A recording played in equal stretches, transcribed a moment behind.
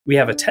We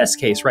have a test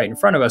case right in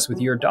front of us with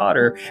your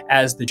daughter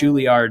as the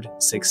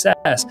Juilliard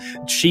success.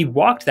 She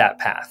walked that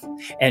path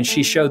and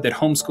she showed that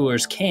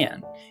homeschoolers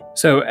can.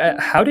 So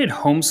how did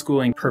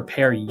homeschooling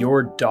prepare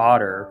your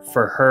daughter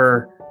for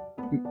her,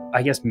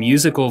 I guess,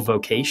 musical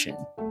vocation?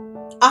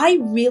 I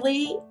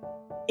really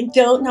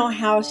don't know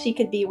how she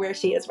could be where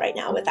she is right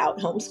now without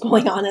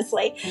homeschooling,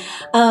 honestly.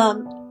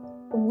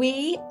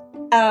 We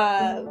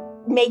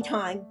made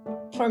time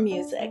for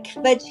music,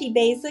 but she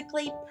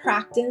basically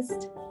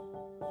practiced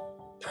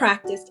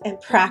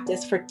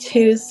for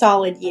 2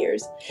 solid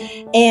years.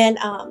 And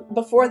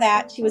before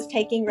that, she was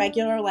taking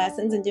regular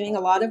lessons and doing a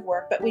lot of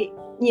work. But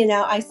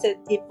I said,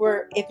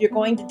 if you're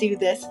going to do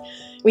this,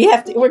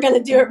 we're going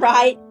to do it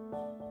right.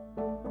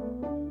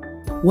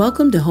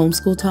 Welcome to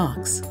Homeschool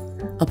Talks,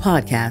 a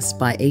podcast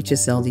by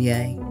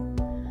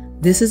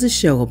HSLDA. This is a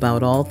show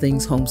about all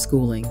things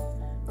homeschooling,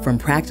 from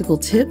practical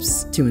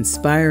tips to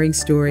inspiring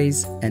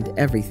stories and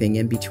everything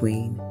in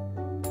between.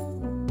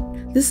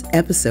 This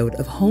episode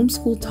of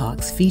Homeschool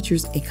Talks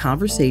features a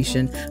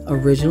conversation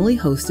originally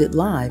hosted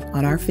live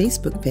on our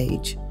Facebook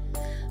page.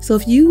 So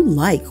if you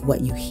like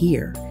what you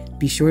hear,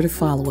 be sure to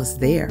follow us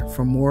there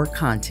for more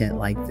content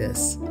like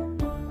this.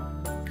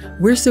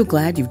 We're so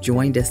glad you've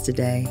joined us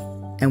today,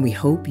 and we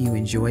hope you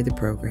enjoy the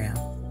program.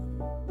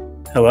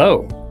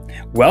 Hello.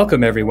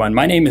 Welcome, everyone.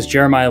 My name is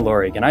Jeremiah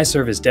Lorrig, and I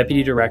serve as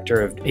Deputy Director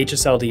of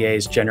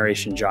HSLDA's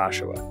Generation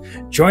Joshua.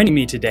 Joining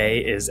me today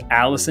is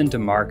Allison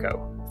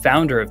DeMarco,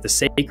 founder of the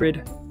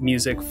Sacred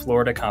Music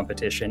Florida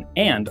competition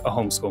and a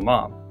homeschool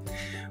mom.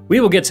 We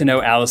will get to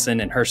know Allison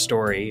and her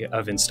story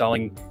of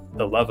installing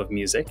the love of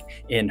music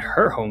in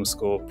her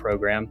homeschool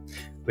program,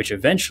 which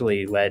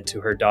eventually led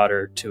to her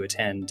daughter to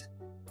attend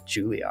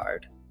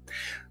Juilliard.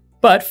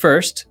 But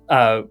first,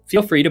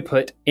 feel free to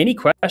put any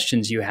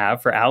questions you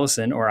have for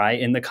Allison or I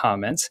in the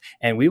comments,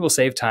 and we will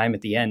save time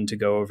at the end to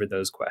go over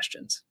those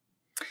questions.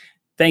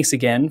 Thanks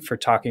again for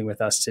talking with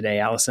us today,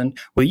 Allison.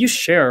 Will you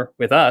share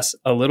with us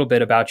a little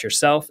bit about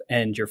yourself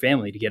and your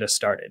family to get us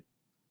started?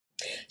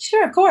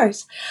 Sure, of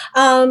course.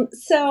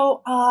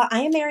 So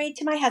I am married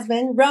to my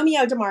husband,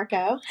 Romeo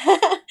DeMarco,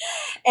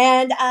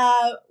 and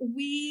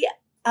we've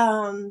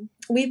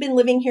been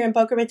living here in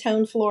Boca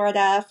Raton,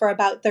 Florida for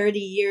about 30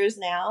 years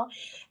now,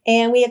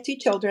 and we have 2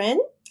 children.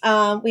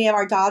 We have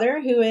our daughter,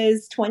 who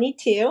is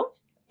 22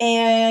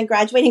 and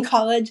graduating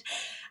college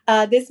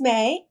this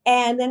May,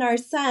 and then our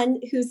son,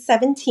 who's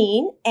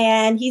 17,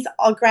 and he's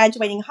all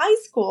graduating high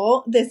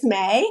school this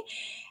May.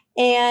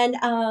 And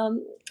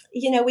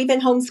we've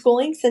been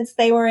homeschooling since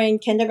they were in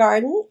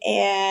kindergarten,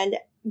 and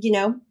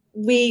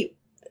we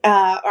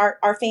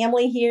our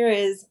family here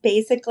is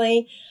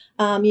basically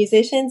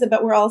musicians,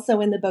 but we're also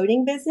in the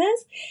boating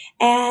business,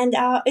 and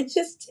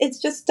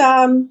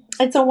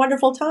it's a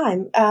wonderful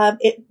time.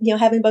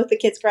 Having both the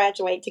kids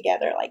graduate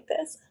together like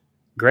this.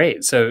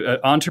 Great. So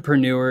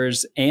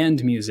entrepreneurs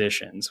and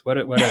musicians. What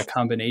a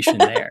combination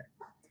there.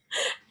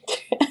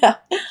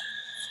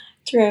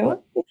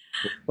 True.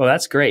 Well,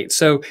 that's great.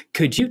 So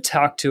could you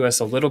talk to us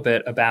a little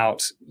bit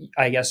about,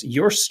 I guess,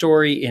 your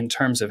story in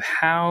terms of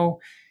how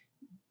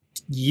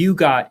you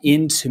got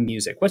into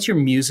music? What's your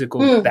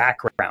musical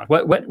background?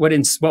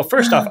 Well,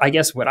 first off, I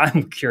guess what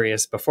I'm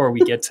curious before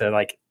we get to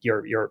like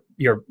your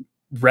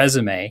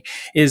resume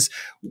is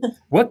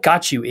what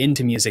got you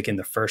into music in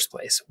the first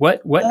place?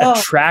 What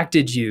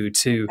attracted you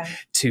to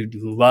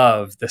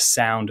love the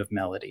sound of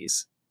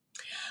melodies?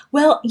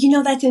 Well,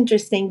 that's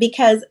interesting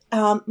because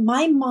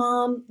my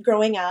mom,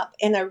 growing up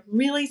in a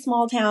really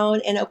small town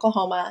in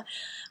Oklahoma,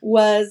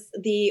 was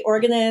the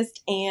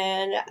organist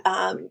and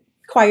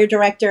choir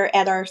director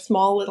at our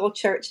small little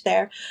church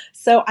there.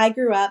 So I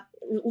grew up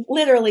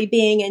literally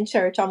being in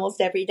church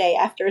almost every day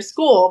after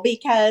school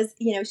because,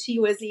 she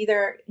was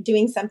either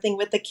doing something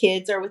with the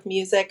kids or with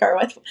music or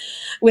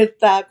with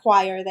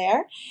choir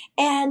there.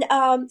 And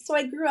so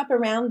I grew up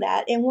around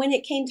that. And when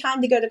it came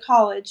time to go to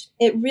college,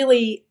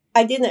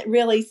 I didn't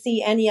really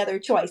see any other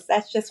choice.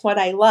 That's just what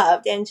I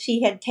loved. And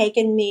she had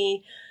taken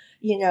me,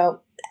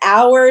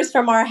 hours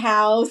from our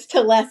house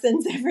to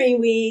lessons every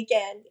week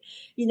and,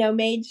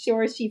 made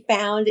sure she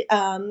found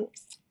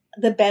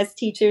the best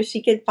teachers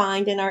she could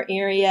find in our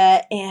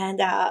area.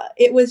 And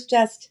it was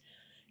just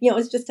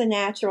a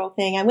natural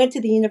thing. I went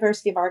to the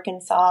University of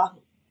Arkansas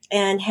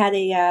and had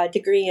a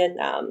degree in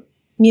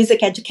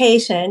music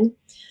education.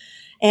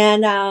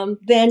 And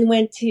then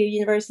went to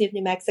University of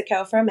New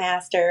Mexico for a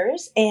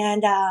master's,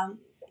 and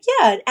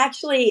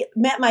actually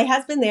met my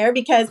husband there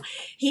because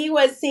he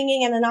was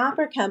singing in an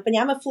opera company.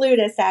 I'm a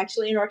flutist,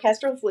 actually, an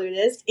orchestral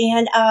flutist,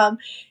 and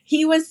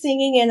he was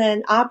singing in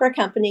an opera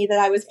company that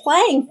I was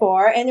playing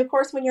for. And of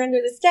course, when you're under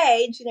the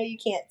stage, you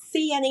can't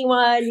see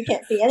anyone, you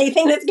can't see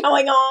anything that's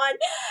going on,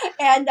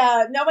 and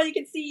nobody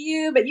can see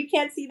you, but you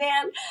can't see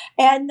them.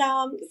 And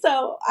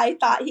so I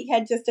thought he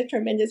had just a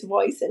tremendous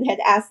voice and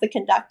had asked the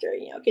conductor,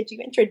 could you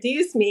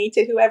introduce me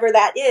to whoever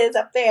that is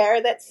up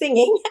there that's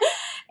singing?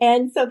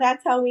 And so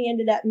that's how we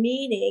ended up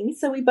meeting.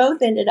 So we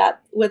both ended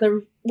up with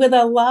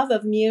a love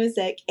of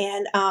music,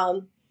 and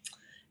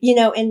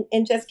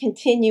and just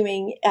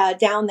continuing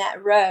down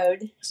that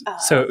road.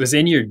 So it was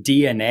in your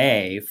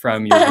DNA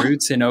from your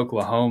roots in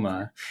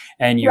Oklahoma,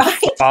 and you Right.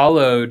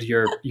 followed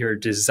your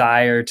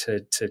desire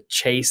to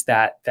chase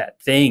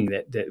that thing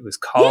that was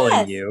calling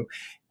Yes. you,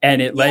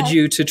 and it led Yes.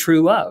 you to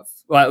true love.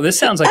 Well, this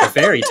sounds like a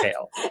fairy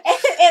tale.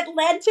 It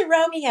led to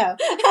Romeo.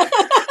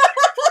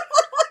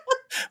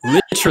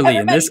 Literally,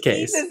 in this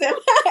Everybody case. teases him,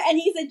 and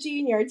he's a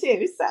junior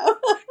too. So,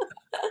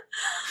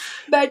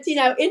 but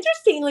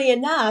interestingly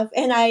enough,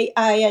 and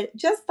I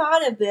just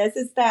thought of this,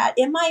 is that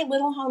in my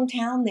little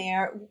hometown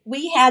there,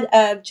 we had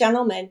a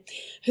gentleman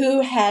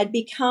who had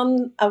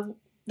become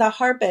the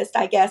harpist,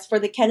 I guess, for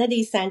the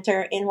Kennedy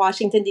Center in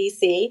Washington,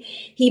 D.C.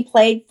 He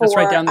played for... That's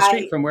right down the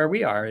street from where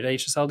we are at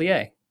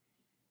HSLDA.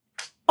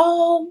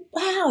 Oh,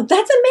 wow.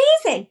 That's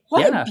amazing.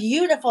 What a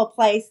beautiful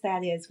place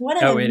that is. What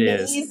an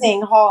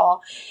amazing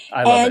hall.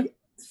 I love it.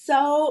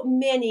 So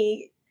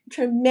many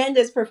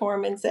tremendous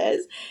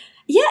performances.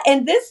 Yeah,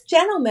 and this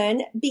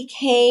gentleman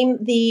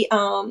became he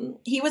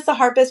was the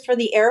harpist for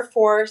the Air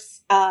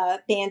Force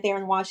band there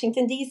in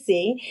Washington,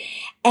 D.C.,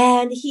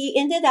 and he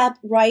ended up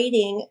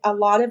writing a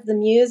lot of the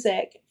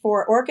music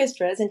for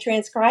orchestras and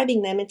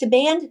transcribing them into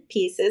band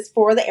pieces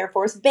for the Air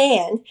Force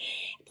band.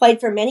 Played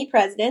for many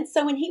presidents.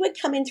 So when he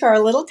would come into our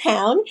little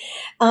town,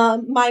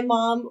 my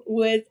mom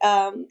would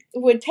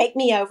take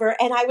me over,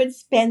 and I would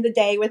spend the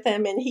day with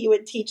him, and he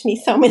would teach me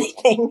so many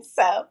things.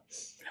 So.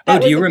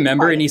 Do you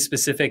remember any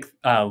specific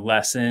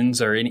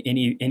lessons or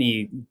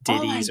any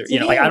ditties or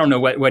I don't know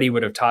what he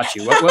would have taught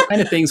you? What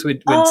kind of things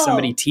would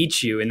somebody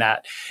teach you in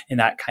that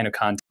kind of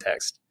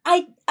context?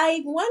 I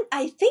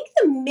think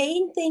the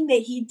main thing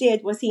that he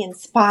did was he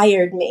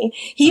inspired me.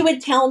 He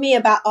would tell me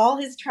about all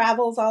his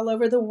travels all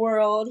over the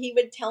world. He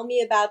would tell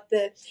me about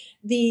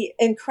the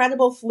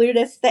incredible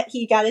flutists that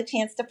he got a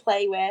chance to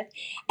play with.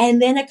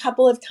 And then a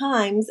couple of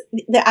times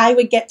that I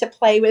would get to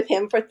play with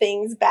him for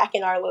things back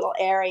in our little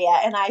area.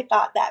 And I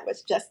thought that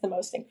was just the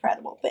most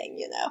incredible thing,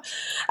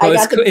 Well,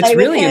 it's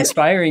really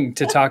inspiring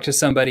to talk to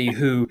somebody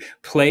who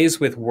plays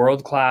with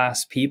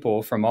world-class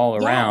people from all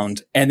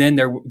around, and then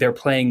they're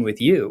playing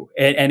with you.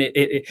 And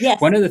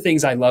one of the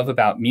things I love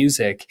about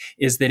music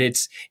is that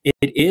it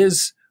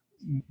is,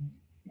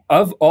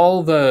 of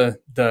all the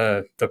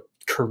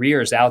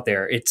careers out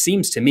there, it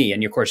seems to me,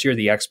 and of course you're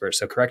the expert,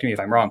 so correct me if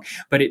I'm wrong,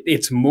 but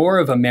it's more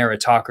of a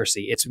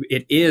meritocracy.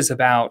 It is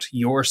about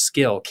your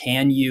skill.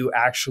 Can you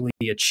actually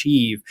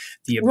achieve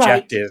the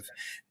objective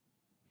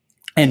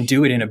and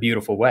do it in a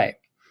beautiful way?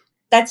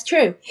 That's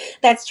true.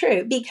 That's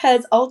true.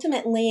 Because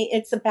ultimately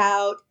it's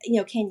about,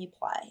 can you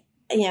play?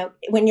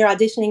 When you're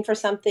auditioning for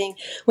something,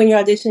 when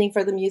you're auditioning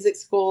for the music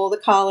school, the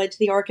college,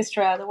 the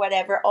orchestra, the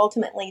whatever,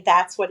 ultimately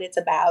that's what it's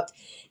about,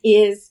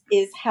 is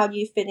how do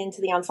you fit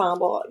into the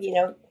ensemble?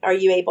 Are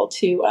you able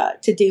to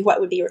do what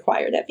would be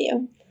required of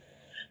you?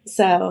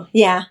 So,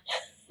 yeah.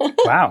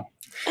 Wow.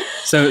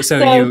 So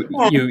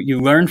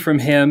you learned from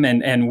him,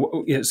 and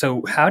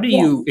so how do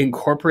you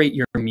incorporate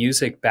your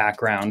music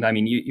background? I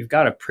mean, you've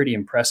got a pretty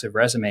impressive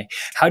resume.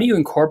 How do you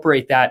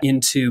incorporate that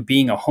into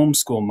being a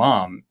homeschool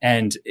mom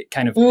and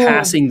kind of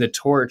passing the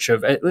torch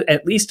of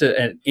at least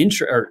an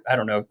intro? Or I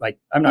don't know,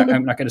 I'm not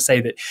going to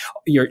say that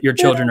your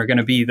children are going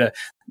to be the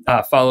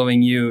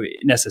following you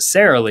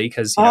necessarily,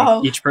 because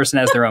each person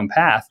has their own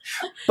path,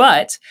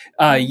 but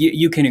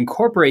you can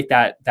incorporate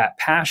that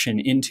passion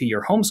into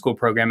your homeschool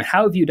program. And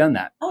how have you done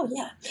that? Oh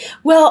yeah,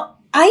 well,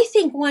 I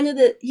think one of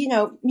the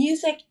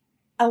music,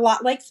 a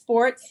lot like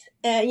sports,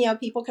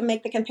 people can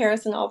make the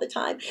comparison all the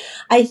time.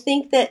 I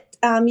think that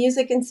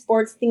music and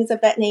sports, things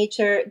of that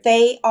nature,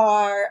 they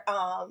are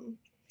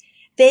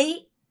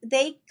they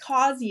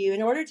cause you,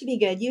 in order to be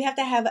good, you have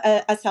to have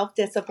a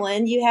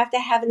self-discipline. You have to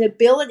have an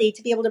ability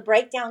to be able to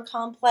break down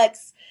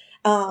complex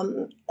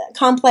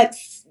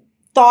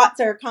thoughts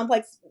or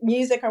complex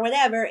music or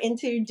whatever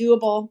into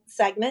doable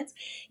segments.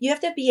 You have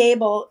to be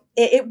able,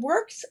 it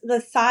works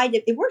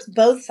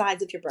both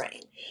sides of your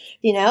brain,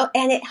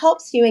 and it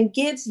helps you and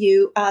gives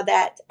you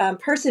that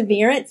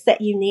perseverance that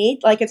you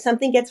need. Like if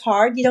something gets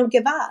hard, you don't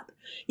give up.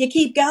 You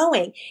keep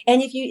going.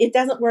 And if it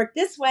doesn't work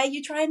this way,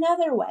 you try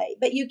another way,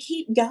 but you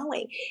keep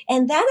going.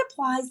 And that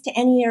applies to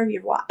any area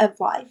of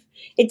life.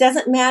 It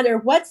doesn't matter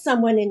what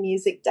someone in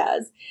music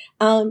does.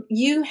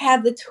 You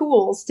have the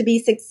tools to be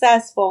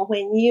successful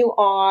when you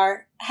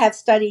have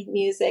studied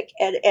music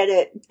at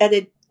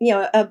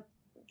a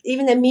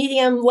even a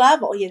medium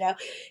level. You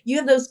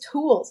have those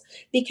tools,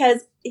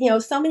 because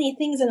so many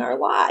things in our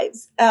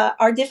lives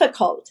are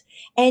difficult,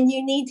 and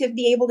you need to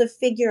be able to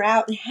figure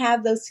out and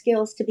have those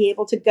skills to be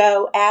able to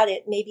go at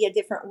it maybe a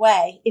different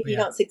way if you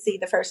don't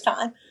succeed the first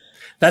time.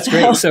 That's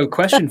great. So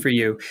question for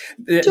you.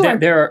 Sure.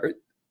 There are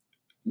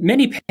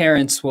many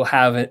parents will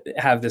have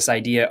this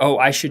idea,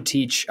 I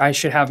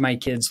should have my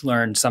kids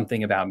learn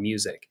something about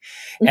music.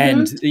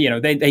 And,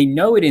 they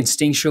know it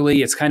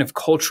instinctually. It's kind of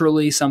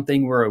culturally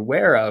something we're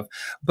aware of.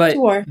 But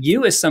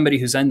you, as somebody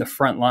who's on the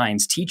front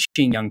lines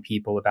teaching young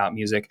people about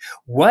music,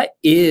 what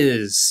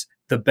is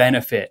the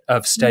benefit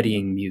of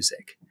studying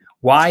music?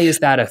 Why is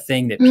that a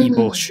thing that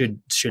people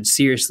should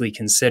seriously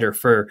consider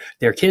for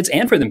their kids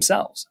and for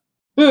themselves?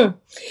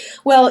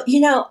 Well,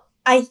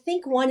 I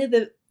think one of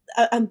the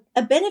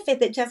a benefit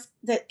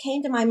that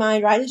came to my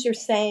mind right as you're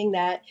saying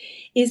that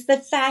is the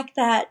fact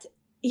that,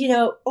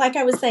 like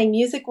I was saying,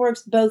 music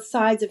works both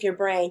sides of your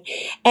brain.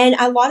 And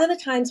a lot of the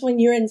times when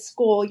you're in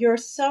school, you're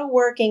so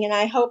working, and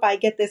I hope I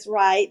get this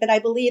right, but I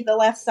believe the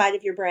left side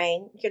of your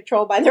brain,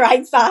 controlled by the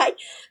right side,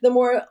 the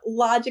more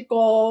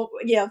logical,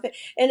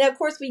 and of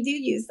course we do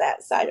use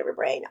that side of our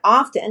brain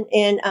often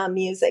in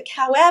music.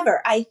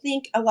 However, I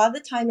think a lot of the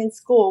time in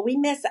school, we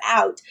miss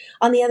out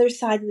on the other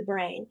side of the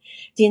brain,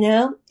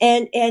 and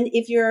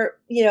if you're,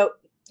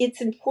 it's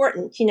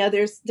important,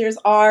 there's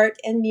art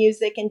and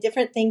music and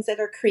different things that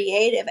are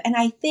creative. And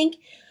I think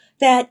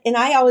that, and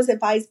I always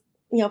advise,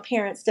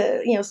 parents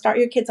to, start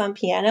your kids on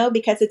piano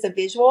because it's a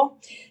visual.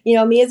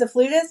 Me as a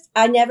flutist,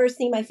 I never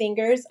see my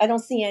fingers. I don't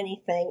see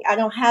anything. I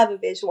don't have a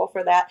visual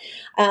for that.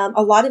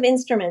 A lot of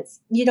instruments,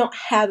 you don't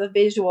have a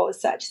visual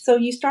as such. So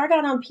you start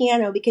out on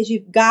piano because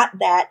you've got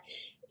that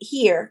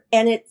here,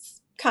 and it's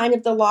kind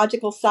of the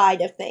logical side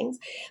of things.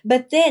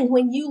 But then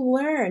when you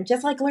learn,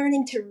 just like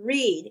learning to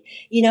read,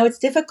 it's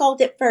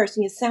difficult at first,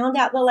 and you sound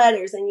out the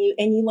letters and you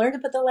learn to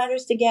put the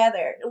letters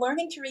together.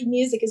 Learning to read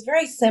music is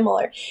very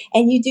similar.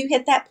 And you do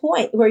hit that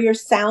point where you're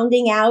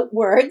sounding out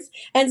words,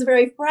 and it's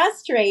very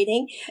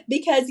frustrating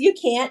because you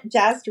can't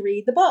just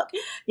read the book,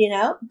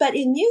 But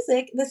in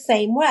music, the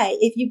same way.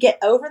 If you get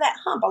over that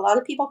hump, a lot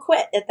of people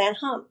quit at that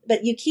hump,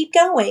 but you keep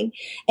going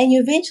and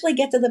you eventually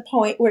get to the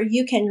point where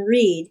you can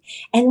read.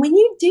 And when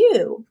you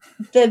do,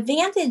 the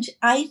advantage,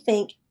 I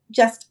think,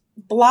 just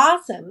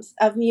blossoms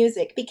of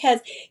music because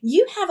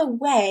you have a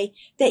way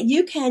that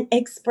you can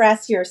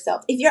express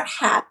yourself. If you're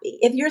happy,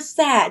 if you're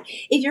sad,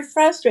 if you're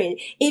frustrated,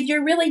 if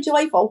you're really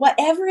joyful,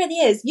 whatever it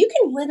is, you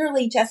can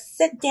literally just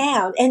sit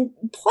down and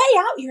play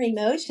out your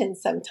emotions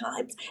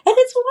sometimes. And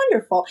it's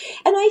wonderful.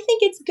 And I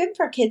think it's good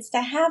for kids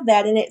to have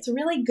that. And it's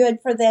really good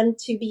for them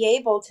to be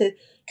able to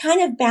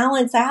kind of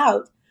balance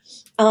out,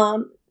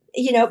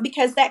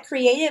 because that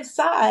creative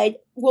side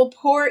will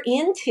pour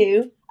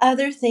into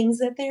other things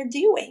that they're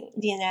doing,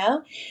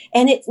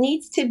 and it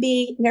needs to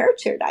be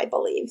nurtured, I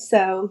believe.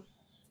 So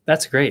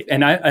that's great.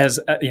 And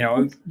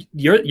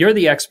you're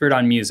the expert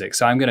on music,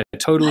 so I'm going to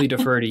totally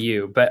defer to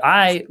you, but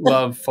I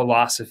love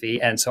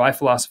philosophy. And so I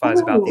philosophize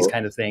about these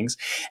kind of things.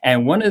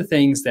 And one of the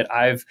things that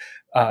I've,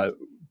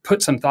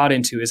 put some thought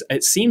into is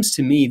it seems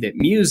to me that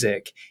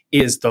music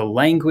is the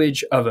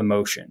language of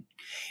emotion.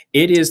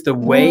 It is the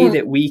way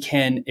that we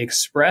can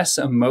express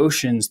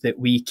emotions that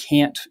we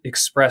can't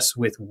express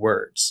with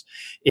words.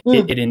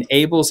 It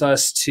enables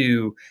us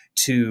to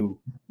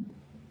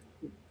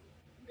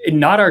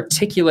not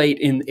articulate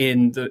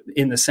in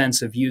the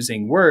sense of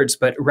using words,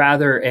 but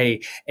rather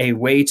a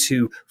way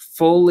to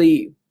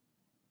fully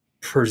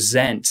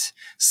present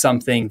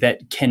something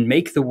that can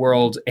make the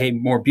world a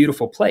more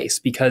beautiful place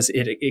because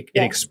it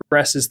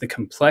expresses the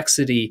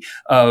complexity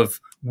of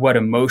what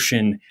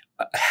emotion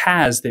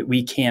has that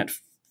we can't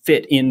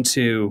fit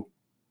into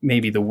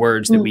maybe the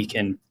words that we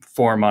can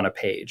form on a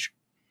page.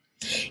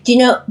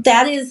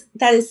 That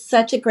is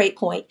such a great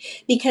point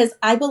because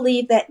I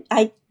believe that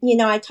I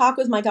talk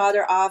with my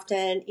daughter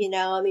often,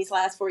 in these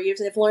last 4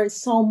 years, and I've learned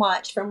so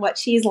much from what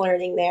she's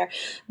learning there.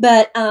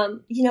 But,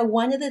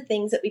 one of the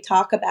things that we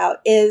talk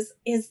about is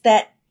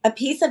that a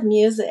piece of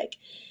music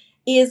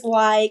is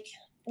like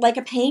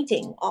a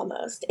painting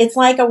almost. It's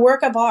like a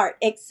work of art,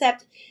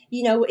 except,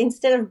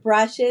 instead of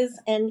brushes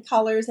and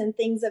colors and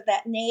things of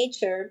that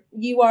nature,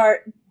 you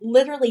are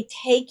literally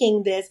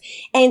taking this.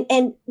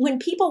 And when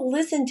people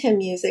listen to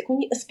music,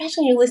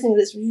 especially when you're listening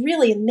to this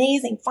really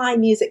amazing, fine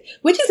music,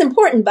 which is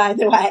important, by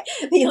the way,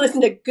 you listen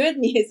to good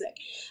music,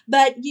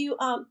 but you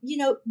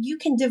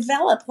can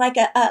develop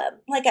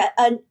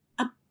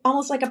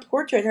almost like a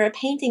portrait or a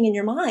painting in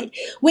your mind.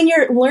 When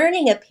you're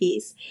learning a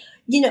piece,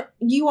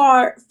 you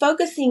are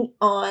focusing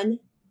on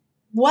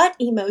what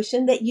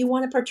emotion that you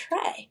want to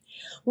portray.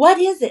 What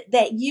is it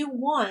that you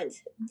want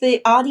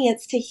the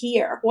audience to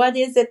hear? What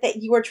is it that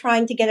you are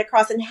trying to get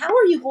across? And how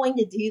are you going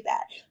to do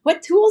that?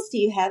 What tools do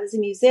you have as a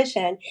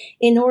musician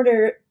in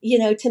order,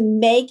 to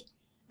make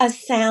a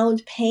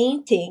sound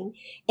painting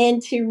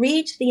and to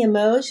reach the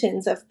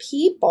emotions of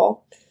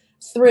people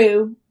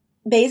through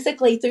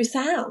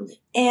sound?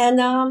 And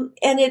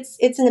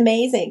it's an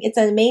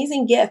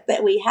amazing gift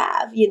that we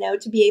have,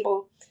 to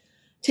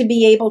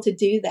be able to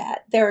do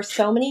that. There are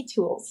so many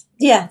tools.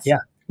 Yes. Yeah.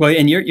 Well,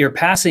 and you're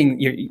passing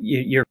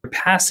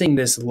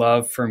this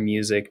love for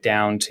music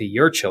down to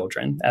your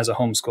children as a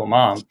homeschool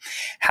mom.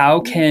 How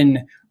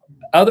can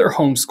other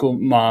homeschool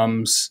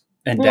moms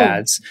and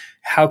dads,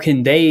 how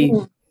can they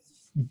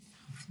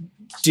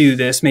do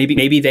this?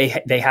 Maybe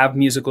they have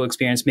musical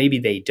experience, maybe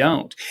they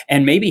don't.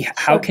 And maybe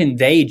how can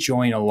they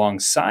join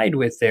alongside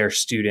with their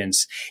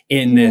students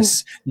in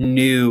this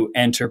new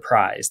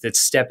enterprise that's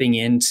stepping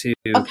into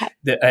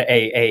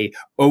a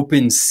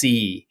open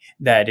sea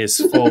that is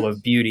full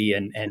of beauty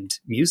and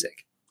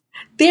music?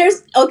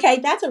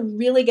 That's a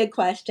really good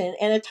question,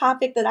 and a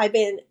topic that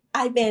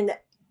I've been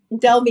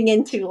delving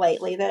into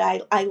lately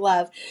that I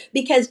love,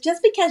 because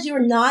just because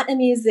you're not a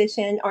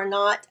musician or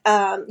not,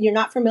 you're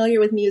not familiar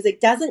with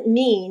music doesn't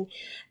mean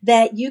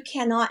that you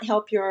cannot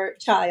help your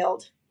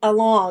child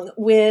along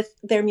with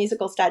their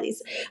musical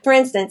studies. For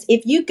instance,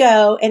 if you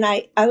go, and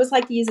I always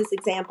like to use this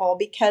example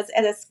because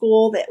at a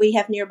school that we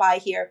have nearby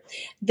here,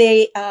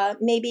 they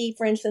maybe,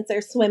 for instance,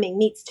 their swimming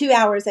meets 2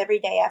 hours every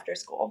day after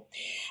school.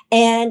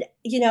 And,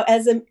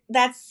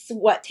 that's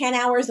what, 10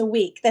 hours a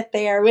week that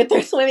they're with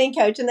their swimming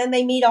coach. And then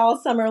they meet all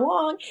summer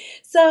long.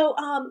 So,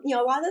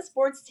 a lot of the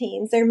sports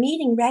teams, they're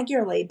meeting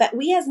regularly, but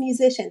we as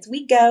musicians,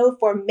 we go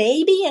for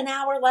maybe an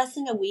hour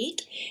lesson a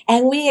week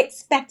and we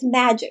expect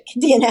magic,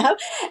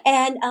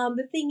 And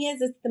the thing is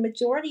the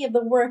majority of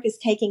the work is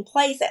taking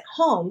place at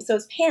home. So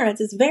as parents,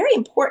 it's very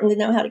important to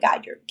know how to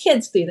guide your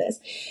kids through this.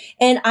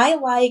 And I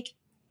like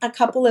a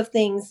couple of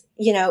things.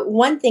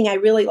 One thing I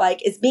really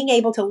like is being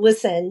able to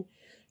listen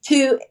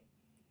to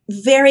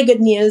very good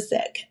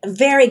music.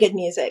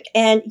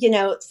 And,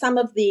 some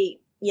of the,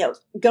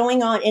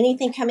 going on,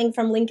 anything coming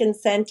from Lincoln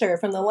Center,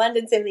 from the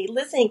London Symphony,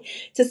 listening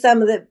to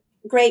some of the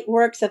great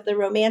works of the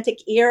Romantic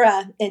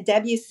era and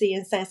Debussy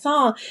and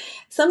Saint-Saëns,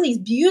 some of these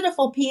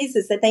beautiful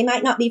pieces that they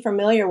might not be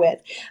familiar with,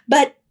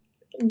 but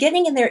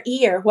getting in their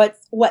ear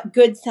what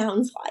good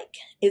sounds like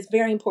is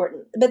very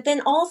important. But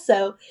then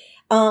also,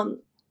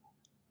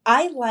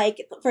 I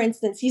like, for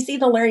instance, you see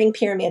the learning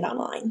pyramid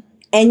online.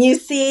 And you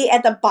see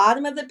at the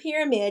bottom of the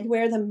pyramid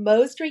where the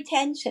most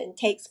retention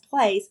takes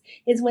place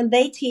is when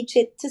they teach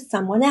it to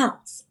someone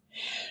else.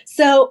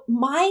 So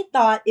my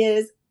thought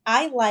is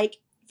I like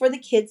for the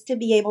kids to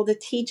be able to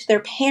teach their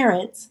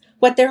parents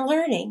what they're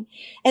learning.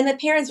 And the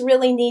parents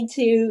really need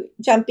to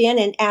jump in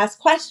and ask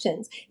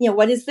questions.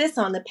 What is this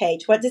on the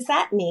page? What does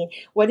that mean?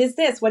 What is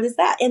this? What is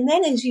that? And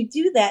then as you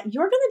do that,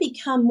 you're going to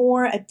become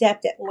more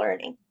adept at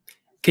learning.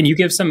 Can you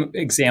give some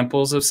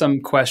examples of some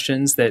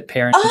questions that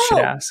parents should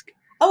ask?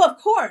 Oh, of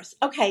course.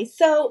 Okay.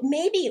 So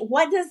maybe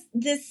what does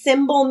this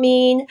symbol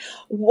mean?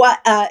 What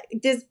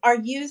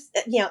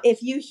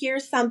if you hear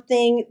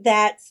something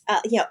that's,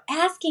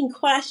 asking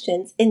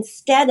questions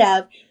instead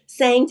of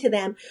saying to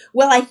them,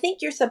 well, I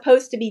think you're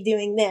supposed to be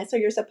doing this or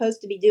you're supposed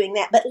to be doing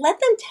that, but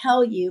let them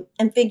tell you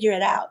and figure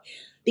it out.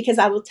 Because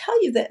I will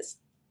tell you this.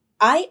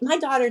 My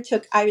daughter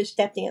took Irish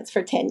step dance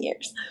for 10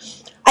 years.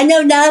 I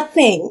know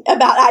nothing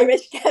about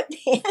Irish step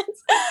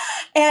dance.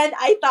 And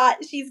I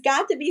thought she's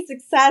got to be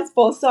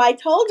successful. So I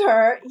told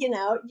her,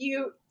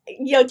 you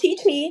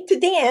teach me to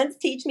dance,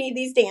 teach me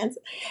these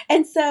dances.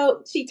 And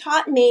so she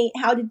taught me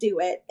how to do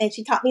it. And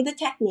she taught me the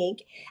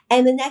technique.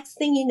 And the next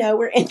thing you know,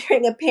 we're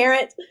entering a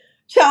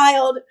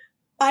parent-child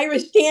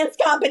Irish dance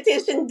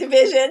competition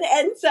division.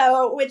 And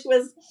so, which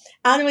was,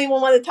 I don't even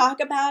want to talk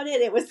about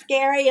it. It was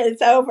scary and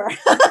it's over.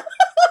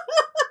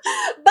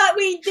 But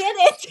we did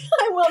it.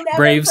 I will never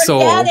Brave forget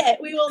soul. it.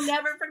 We will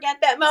never forget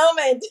that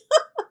moment.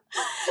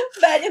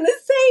 But in the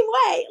same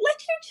way, let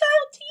your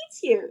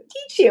child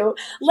teach you.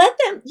 Let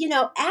them,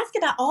 ask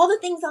about all the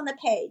things on the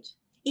page.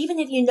 Even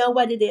if you know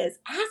what it is,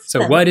 ask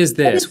them. So what is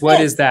this? What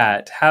is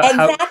that?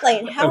 Exactly.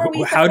 And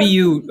how do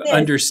you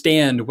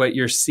understand what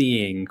you're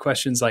seeing?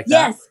 Questions like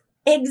that. Yes,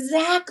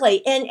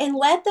 exactly. And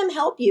let them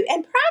help you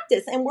and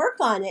practice and work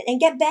on it and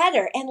get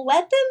better and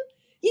let them,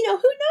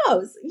 who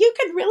knows? You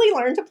could really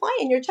learn to play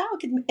and your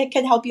child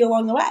could help you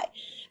along the way.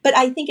 But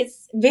I think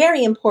it's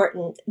very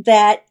important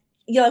that,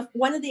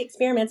 one of the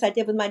experiments I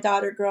did with my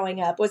daughter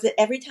growing up was that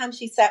every time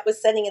she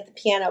was sitting at the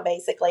piano,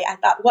 basically, I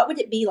thought, what would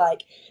it be like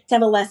to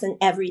have a lesson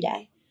every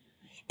day?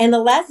 And the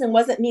lesson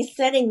wasn't me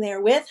sitting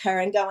there with her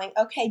and going,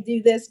 okay,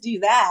 do this, do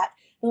that.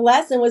 The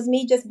lesson was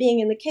me just being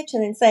in the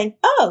kitchen and saying,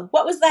 oh,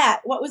 what was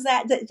that? What was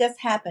that just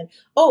happened?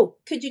 Oh,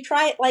 could you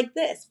try it like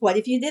this? What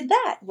if you did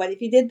that? What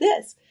if you did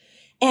this?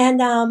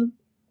 And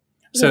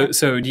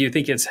So do you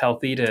think it's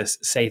healthy to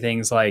say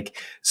things like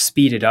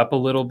speed it up a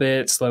little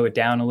bit, slow it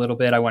down a little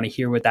bit? I want to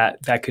hear what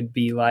that could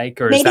be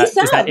like, or is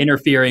that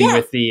interfering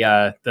with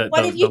the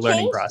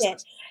learning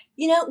process?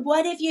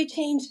 What if you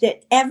changed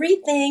it?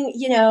 Everything,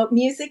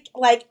 music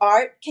like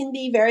art can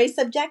be very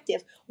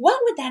subjective. What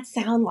would that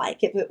sound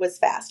like if it was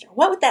faster?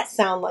 What would that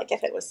sound like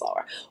if it was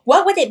slower?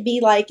 What would it be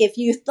like if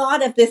you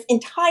thought of this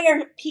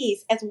entire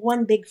piece as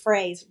one big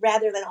phrase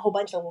rather than a whole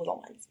bunch of little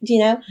ones?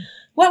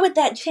 What would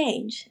that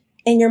change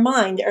in your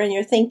mind or in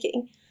your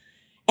thinking?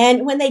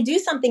 And when they do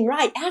something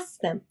right, ask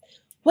them,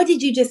 what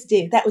did you just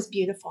do? That was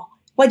beautiful.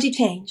 What'd you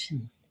change?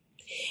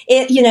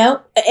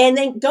 And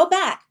then go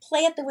back,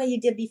 play it the way you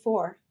did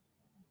before.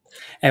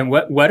 And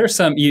what are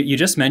some, you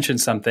just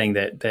mentioned something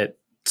that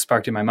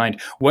sparked in my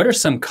mind. What are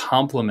some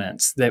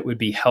compliments that would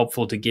be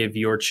helpful to give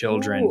your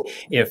children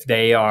if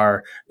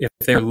they're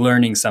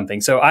learning something?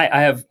 So I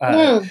have,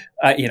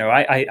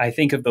 I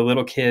think of the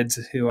little kids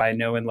who I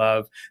know and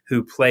love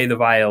who play the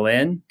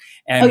violin,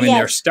 and when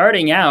they're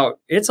starting out,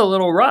 it's a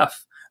little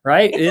rough.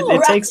 Right.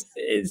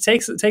 It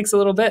takes a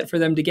little bit for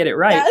them to get it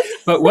right. Yes.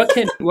 But what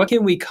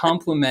can we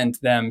compliment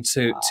them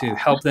to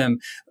help them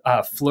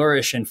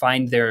flourish and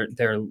find their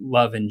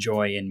love and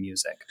joy in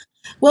music?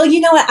 Well, you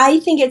know what? I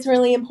think it's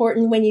really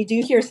important when you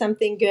do hear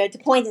something good to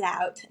point it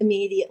out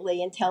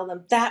immediately and tell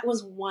them that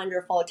was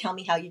wonderful. Tell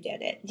me how you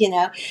did it.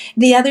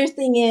 The other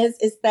thing is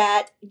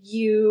that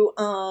you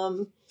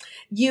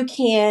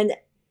can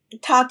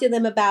talk to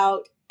them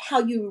about how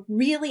you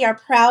really are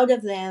proud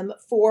of them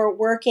for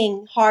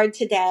working hard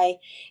today.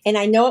 And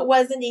I know it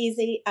wasn't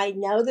easy. I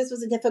know this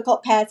was a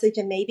difficult passage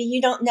and maybe you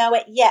don't know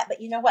it yet,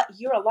 but you know what?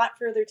 You're a lot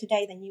further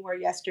today than you were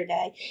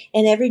yesterday.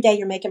 And every day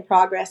you're making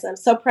progress. And I'm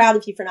so proud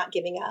of you for not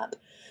giving up,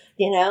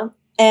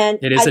 And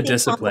It is a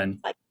discipline.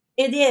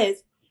 It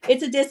is.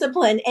 It's a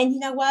discipline. And you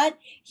know what?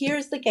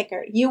 Here's the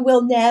kicker. You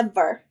will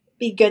never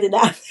be good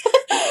enough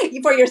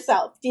for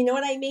yourself. Do you know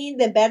what I mean?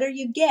 The better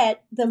you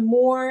get, the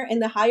more and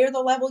the higher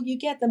the level you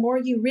get, the more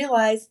you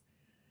realize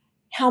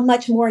how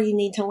much more you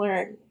need to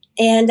learn.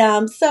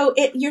 And so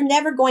you're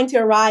never going to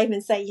arrive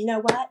and say, you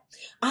know what?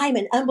 I'm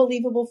an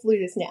unbelievable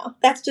flutist now.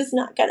 That's just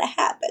not going to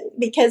happen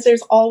because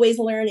there's always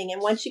learning.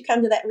 And once you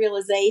come to that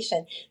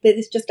realization that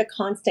it's just a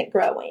constant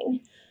growing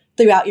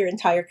throughout your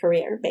entire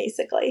career,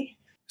 basically.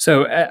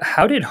 So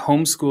how did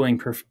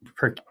homeschooling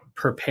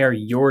prepare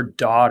your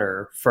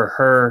daughter for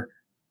her,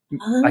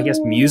 I guess,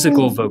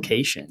 musical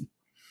vocation?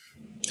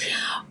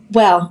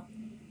 Well,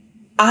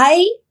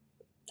 I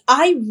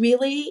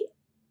really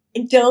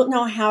don't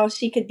know how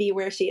she could be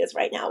where she is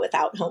right now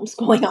without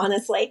homeschooling,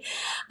 honestly.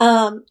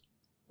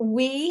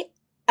 We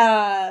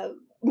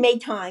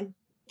made time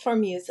for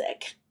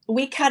music.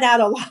 We cut out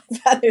a lot of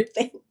other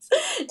things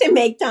to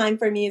make time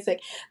for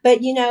music. But,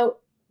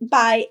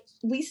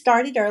 we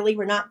started early.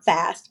 We're not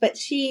fast, but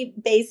she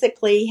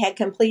basically had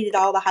completed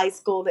all the high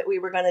school that we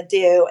were going to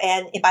do.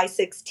 And by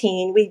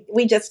 16,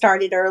 we just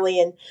started early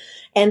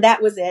and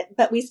that was it.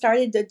 But we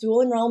started the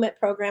dual enrollment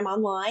program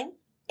online.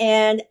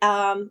 And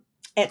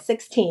at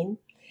 16,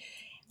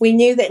 we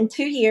knew that in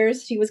 2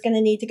 years, she was going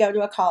to need to go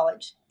to a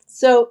college.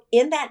 So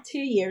in that 2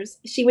 years,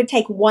 she would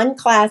take one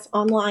class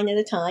online at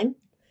a time.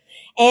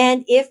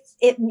 And if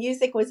it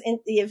was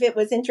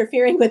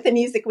interfering with the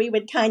music, we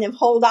would kind of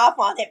hold off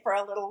on it for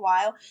a little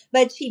while.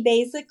 But she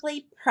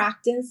basically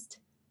practiced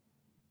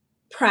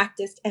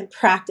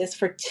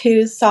for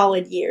 2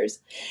 solid years.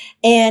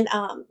 And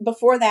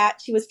before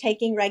that, she was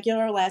taking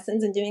regular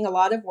lessons and doing a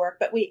lot of work.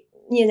 But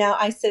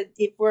I said,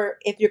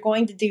 if you're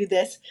going to do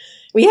this,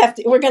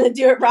 we're going to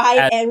do it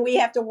right. And we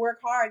have to work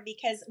hard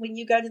because when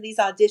you go to these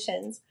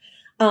auditions,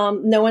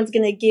 no one's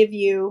going to give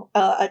you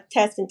a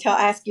test and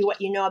ask you what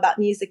you know about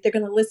music. They're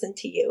going to listen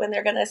to you and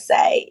they're going to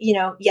say,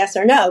 yes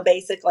or no,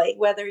 basically,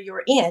 whether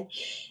you're in.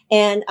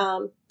 And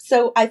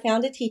so I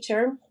found a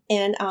teacher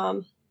and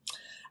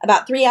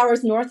about 3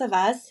 hours north of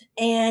us.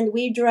 And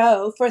we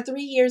drove for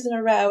 3 years in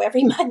a row.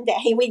 Every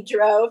Monday, we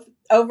drove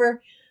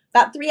over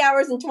about 3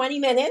 hours and 20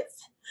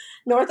 minutes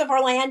north of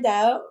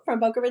Orlando from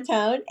Boca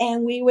Raton.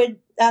 And we would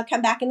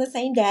come back in the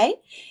same day.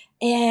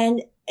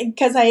 And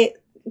because I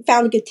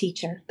found a good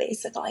teacher,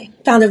 basically.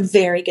 Found a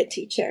very good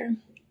teacher.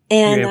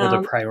 And you're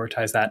able to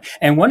prioritize that.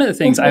 And one of the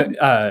things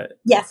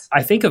yes,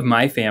 I think of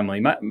my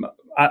family,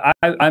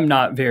 I'm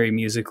not very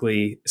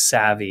musically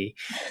savvy.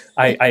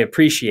 I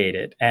appreciate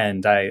it.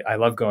 And I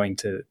love going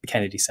to the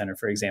Kennedy Center,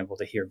 for example,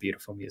 to hear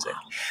beautiful music.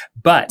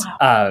 But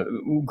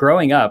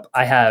growing up,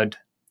 I had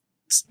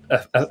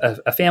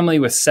a family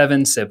with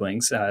 7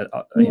 siblings,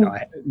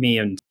 me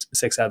and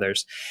 6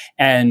 others.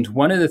 And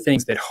one of the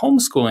things that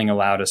homeschooling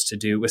allowed us to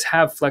do was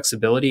have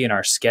flexibility in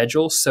our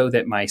schedule so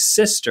that my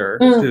sister,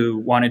 who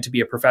wanted to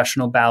be a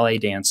professional ballet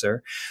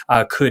dancer,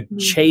 could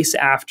chase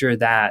after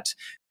that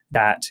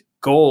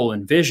goal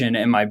and vision.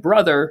 And my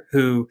brother,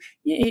 who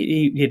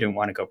he didn't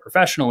want to go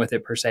professional with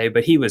it per se,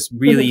 but he was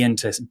really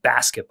into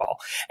basketball.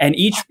 And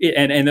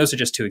and those are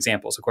just 2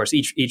 examples. Of course,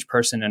 each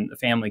person in the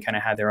family kind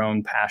of had their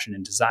own passion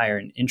and desire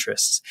and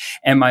interests.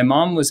 And my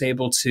mom was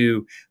able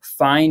to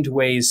find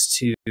ways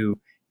to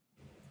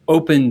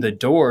open the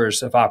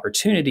doors of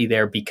opportunity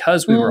there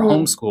because we were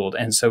homeschooled.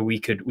 And so we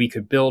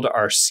could build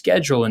our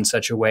schedule in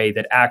such a way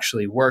that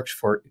actually worked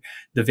for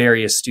the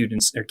various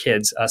students or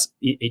kids,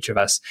 each of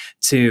us,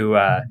 to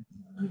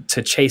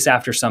chase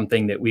after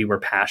something that we were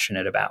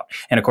passionate about.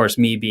 And of course,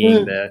 me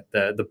being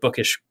the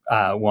bookish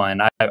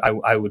one,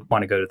 I would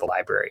want to go to the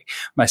library.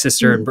 My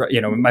sister,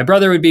 my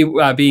brother would be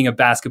being a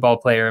basketball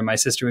player, and my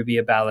sister would be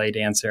a ballet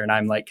dancer. And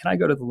I'm like, can I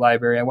go to the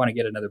library? I want to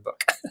get another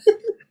book.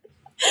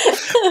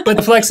 But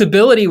the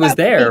flexibility was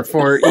there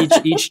for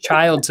each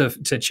child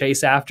to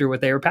chase after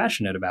what they were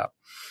passionate about.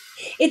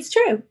 It's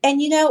true.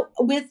 And,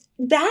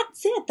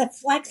 that's it, the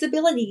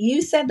flexibility.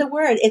 You said the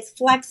word, it's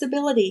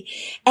flexibility.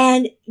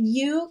 And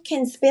you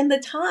can spend the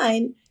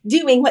time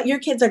doing what your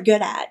kids are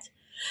good at.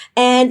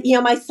 And,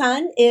 my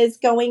son is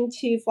going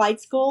to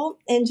flight school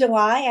in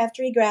July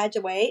after he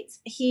graduates.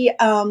 He's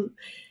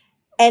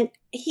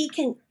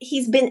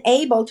been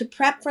able to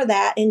prep for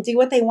that and do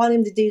what they want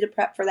him to do to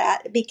prep for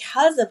that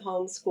because of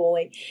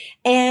homeschooling.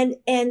 And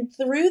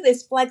through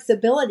this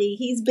flexibility,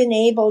 he's been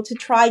able to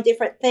try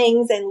different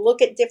things and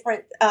look at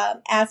different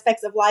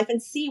aspects of life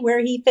and see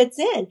where he fits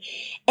in.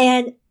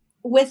 And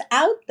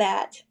without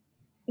that,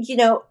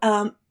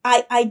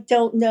 I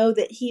don't know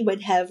that he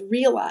would have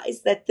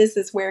realized that this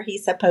is where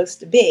he's supposed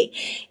to be.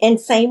 And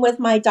same with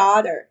my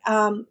daughter.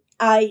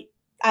 I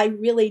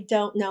really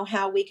don't know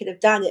how we could have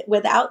done it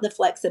without the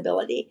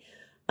flexibility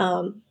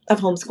of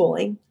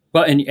homeschooling.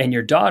 Well, and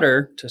your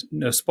daughter,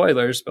 no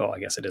spoilers. Well, I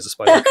guess it is a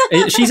spoiler.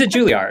 She's at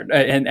Juilliard,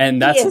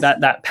 and that's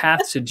that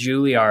path to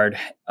Juilliard.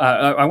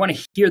 I want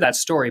to hear that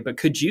story, but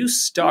could you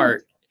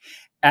start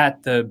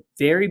at the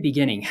very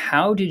beginning?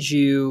 How did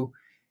you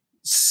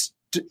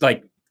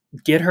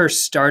get her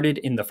started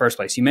in the first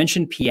place? You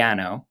mentioned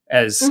piano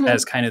as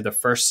kind of the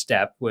first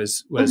step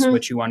was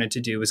what you wanted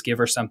to do, was give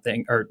her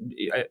something, or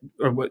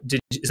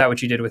is that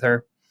what you did with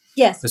her?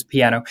 Yes. Was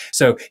piano.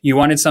 So you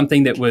wanted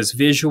something that was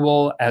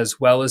visual as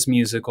well as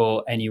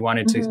musical, and you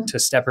wanted to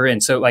step her in.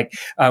 So like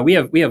we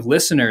have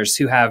listeners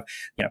who have,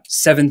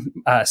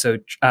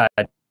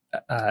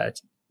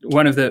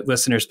 one of the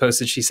listeners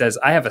posted, she says,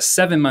 I have a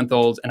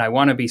 7-month-old and I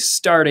want to be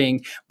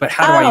starting, but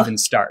how do I even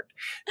start?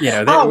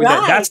 That's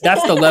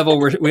the level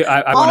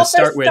I want to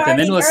start with. And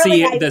then let's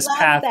see this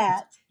path.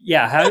 That.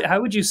 Yeah.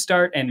 How would you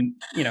start? And,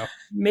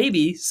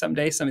 maybe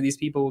someday some of these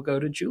people will go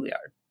to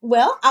Juilliard.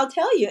 Well, I'll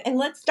tell you, and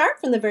let's start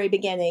from the very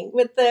beginning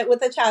with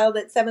a child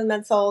that's 7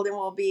 months old and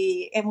will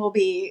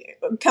be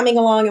coming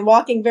along and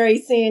walking very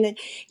soon. And,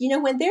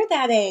 when they're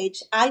that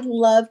age, I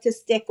love to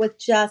stick with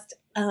just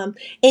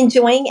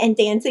enjoying and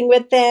dancing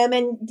with them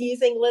and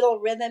using little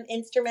rhythm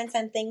instruments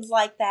and things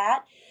like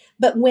that.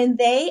 But when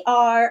they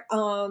are,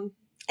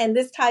 and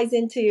this ties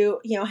into,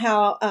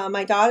 how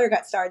my daughter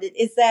got started,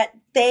 is that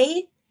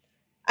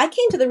I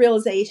came to the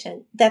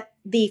realization that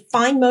the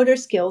fine motor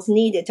skills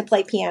needed to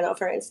play piano,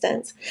 for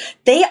instance,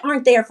 they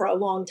aren't there for a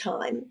long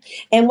time.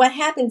 And what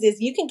happens is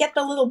you can get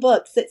the little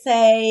books that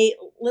say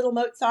little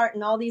Mozart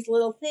and all these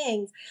little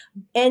things,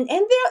 and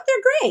they're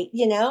great,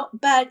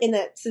 but in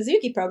the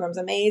Suzuki program's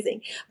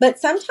amazing. But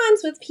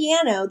sometimes with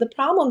piano, the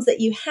problems that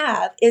you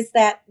have is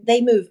that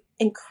they move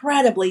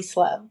incredibly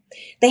slow.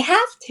 They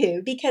have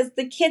to, because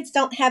the kids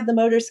don't have the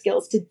motor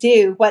skills to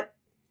do what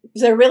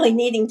they're really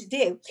needing to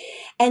do.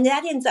 And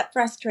that ends up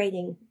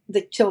frustrating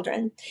the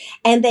children,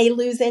 and they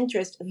lose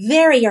interest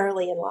very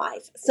early in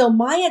life. So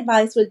my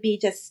advice would be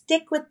just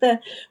stick with the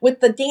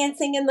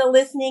dancing and the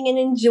listening and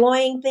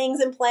enjoying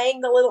things and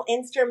playing the little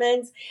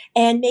instruments,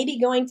 and maybe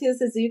going to a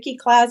Suzuki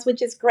class,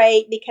 which is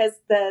great because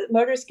the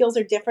motor skills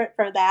are different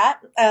for that,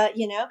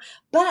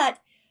 but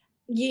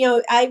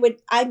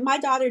my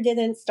daughter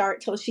didn't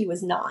start till she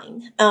was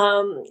 9.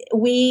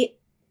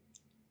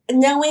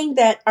 Knowing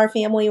that our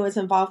family was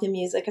involved in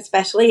music,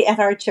 especially at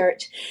our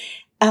church,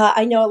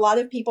 I know a lot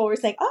of people were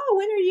saying, oh,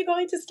 when are you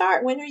going to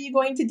start? When are you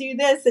going to do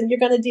this? And you're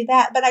going to do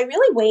that. But I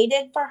really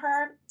waited for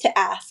her to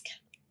ask.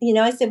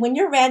 I said, when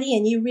you're ready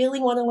and you really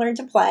want to learn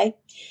to play,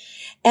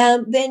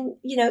 then,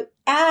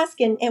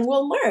 ask and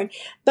we'll learn.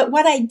 But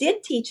what I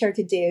did teach her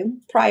to do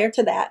prior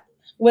to that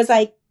was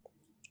I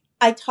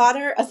taught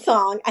her a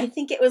song. I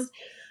think it was,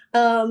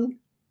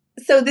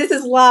 So This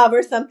Is Love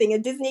or something, a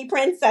Disney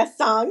princess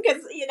song,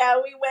 because,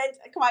 we went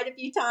quite a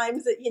few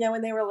times,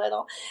 when they were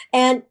little.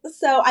 And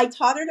so I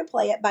taught her to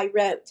play it by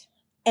rote.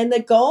 And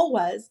the goal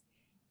was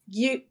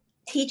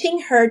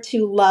teaching her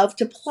to love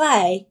to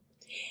play.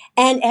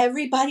 And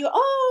everybody,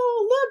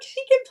 oh, look,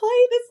 she can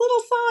play this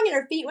little song, and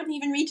her feet wouldn't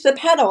even reach the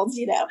pedals,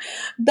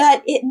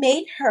 But it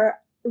made her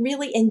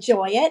really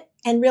enjoy it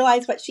and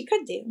realize what she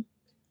could do.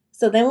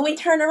 So then when we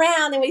turn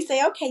around and we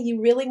say, okay,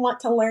 you really want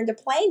to learn to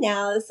play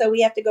now, so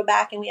we have to go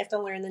back and we have to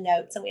learn the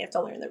notes and we have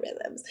to learn the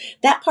rhythms.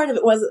 That part of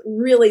it wasn't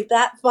really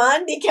that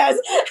fun because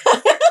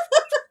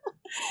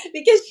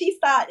because she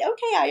thought,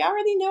 okay, I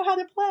already know how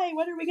to play.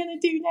 What are we going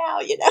to do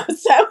now?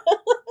 So,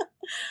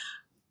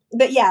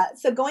 but yeah,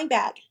 so going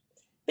back.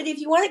 But if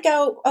you want to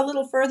go a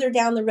little further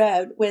down the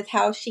road with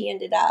how she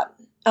ended up,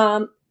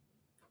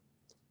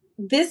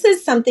 this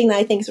is something that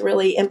I think is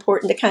really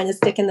important to kind of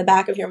stick in the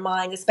back of your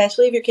mind,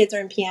 especially if your kids are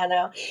in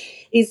piano,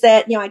 is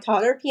that, I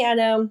taught her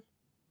piano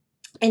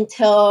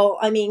until,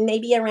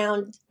 maybe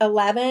around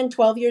 11,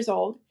 12 years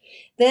old.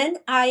 Then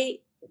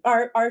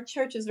our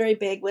church is very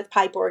big with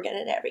pipe organ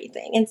and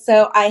everything. And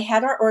so I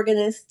had our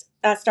organist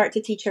start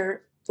to teach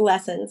her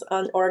lessons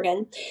on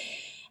organ.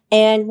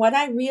 And what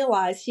I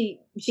realized, she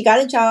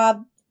got a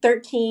job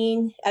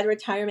 13 at a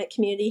retirement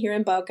community here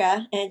in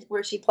Boca, and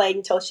where she played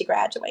until she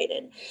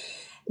graduated,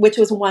 which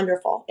was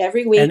wonderful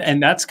every week.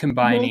 And that's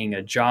combining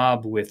a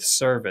job with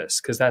service,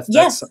 because that's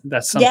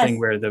something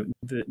where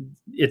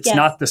it's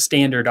not the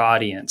standard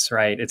audience,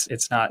 right?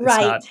 It's not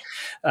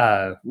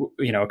a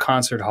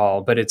concert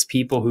hall, but it's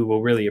people who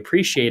will really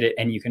appreciate it,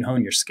 and you can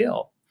hone your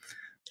skill.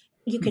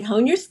 You can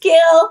hone your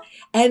skill,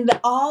 and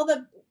all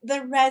the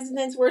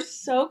residents were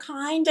so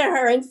kind to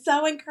her and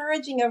so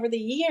encouraging over the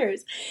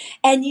years.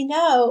 And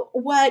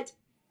what?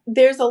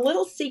 There's a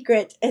little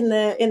secret in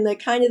the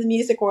kind of the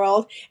music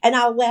world, and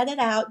I'll let it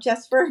out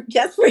just for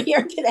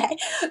here today.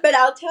 But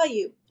I'll tell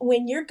you,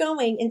 when you're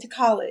going into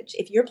college,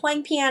 if you're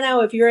playing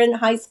piano, if you're in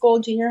high school,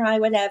 junior high,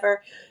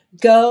 whatever,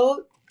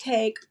 go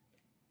take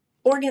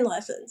organ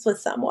lessons with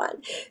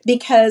someone,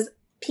 because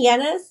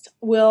Pianists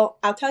will,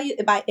 I'll tell you,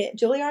 at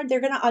Juilliard,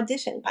 they're going to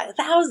audition by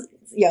thousands,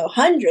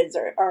 hundreds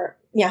or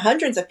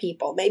hundreds of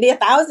people, maybe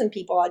 1,000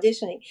 people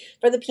auditioning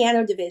for the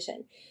piano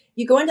division.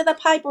 You go into the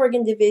pipe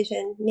organ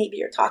division, maybe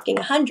you're talking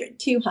 100,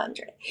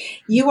 200.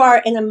 You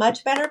are in a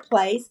much better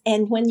place.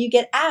 And when you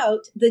get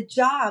out, the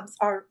jobs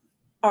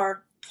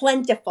are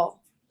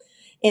plentiful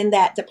in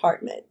that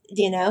department.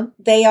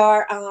 They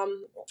are,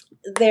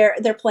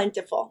 they're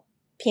plentiful.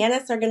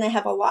 Pianists are going to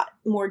have a lot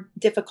more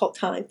difficult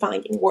time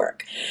finding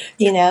work,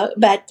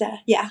 but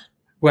yeah.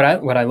 What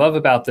I love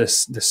about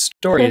this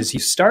story is you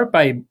start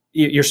by,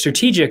 you're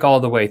strategic all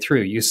the way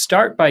through. You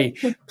start by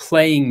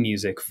playing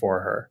music for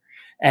her,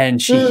 and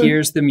she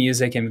hears the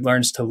music and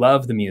learns to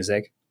love the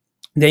music.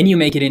 Then you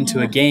make it into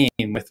a game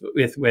with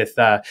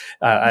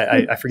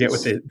I forget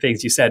what the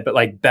things you said, but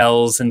like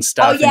bells and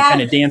stuff, and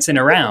kind of dancing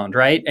around,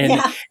 right?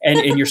 And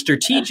and you're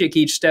strategic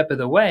each step of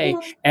the way,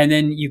 and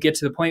then you get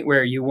to the point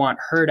where you want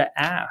her to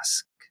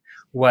ask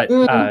what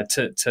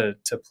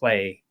to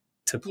play.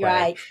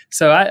 Right.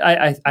 So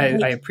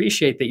I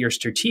appreciate that you're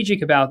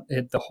strategic about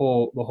it the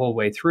whole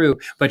way through,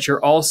 but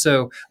you're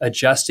also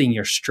adjusting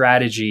your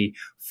strategy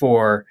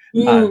for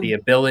the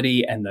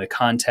ability and the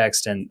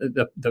context and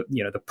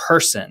the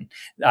person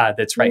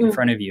that's right in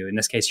front of you. In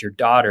this case, your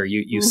daughter.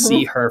 You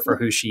see her for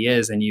who she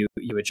is, and you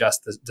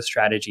adjust the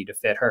strategy to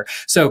fit her.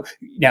 So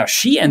now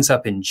she ends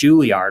up in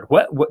Juilliard.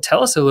 What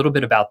tell us a little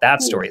bit about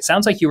that story? It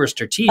sounds like you were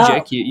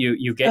strategic.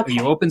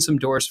 You opened some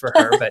doors for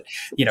her, but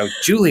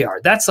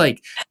Juilliard, that's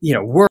like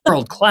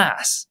world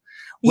class.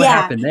 What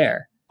happened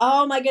there?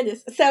 Oh my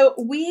goodness. So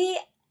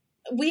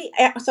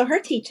so her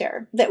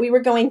teacher that we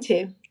were going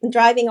to,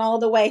 driving all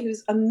the way,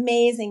 who's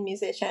amazing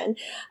musician.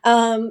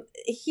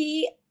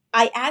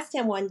 I asked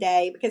him one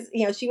day because,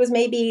 she was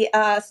maybe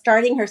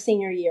starting her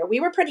senior year. We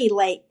were pretty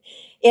late.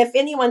 If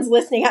anyone's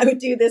listening, I would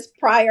do this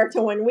prior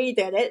to when we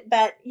did it.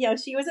 But,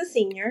 she was a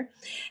senior,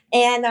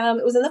 and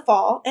it was in the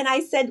fall. And I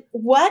said,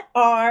 what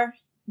are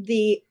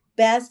the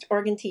best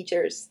organ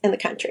teachers in the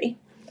country?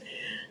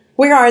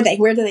 Where are they?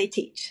 Where do they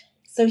teach?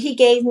 So he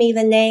gave me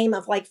the name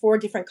of like 4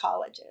 different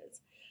colleges.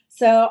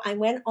 So I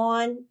went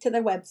on to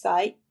their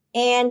website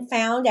and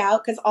found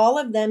out, because all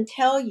of them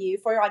tell you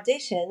for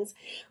auditions,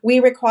 we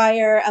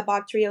require a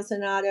Bach trio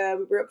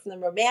sonata, work from the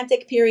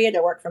Romantic period,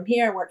 or work from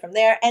here and work from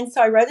there. And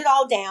so I wrote it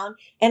all down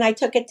and I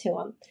took it to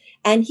him.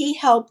 And he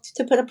helped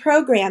to put a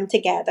program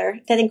together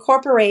that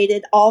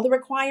incorporated all the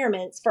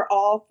requirements for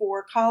all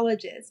 4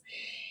 colleges.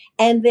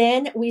 And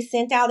then we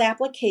sent out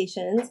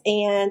applications,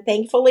 and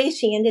thankfully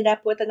she ended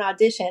up with an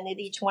audition at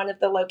each one of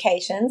the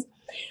locations.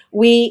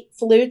 We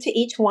flew to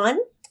each one,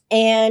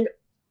 and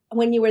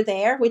when you were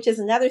there, which is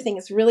another thing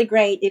that's really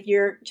great if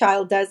your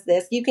child does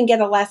this, you can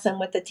get a lesson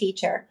with the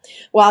teacher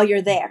while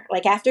you're there.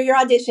 Like after your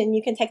audition,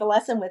 you can take a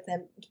lesson with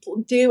them.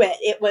 Do it.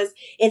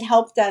 It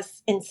helped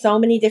us in so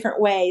many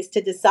different ways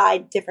to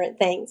decide different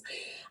things.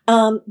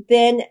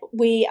 Then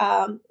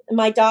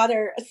my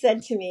daughter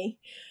said to me,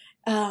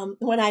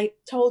 when I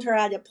told her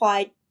I'd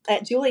applied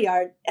at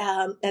Juilliard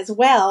as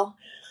well,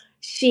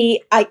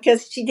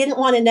 because she didn't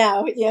want to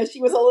know, she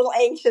was a little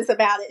anxious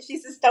about it. She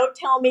says, don't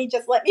tell me,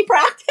 just let me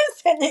practice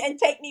and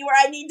take me where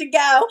I need to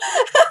go.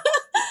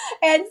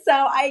 And so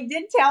I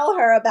did tell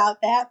her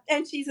about that.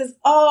 And she says,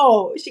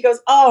 oh,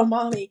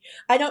 Mommy,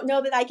 I don't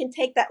know that I can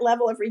take that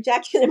level of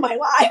rejection in my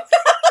life.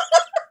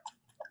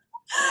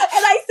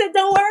 And I said,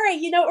 don't worry.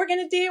 You know what we're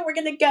going to do? We're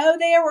going to go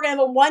there. We're going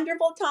to have a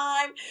wonderful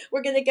time.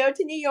 We're going to go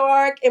to New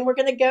York, and we're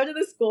going to go to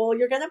the school.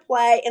 You're going to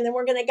play, and then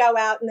we're going to go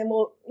out, and then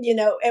we'll,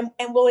 and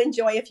we'll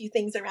enjoy a few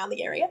things around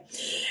the area.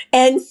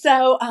 And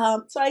so,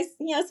 so I,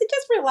 said,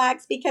 just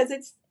relax, because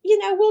it's,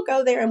 we'll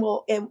go there and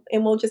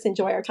we'll just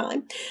enjoy our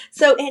time.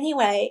 So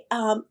anyway,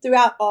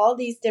 throughout all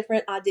these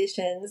different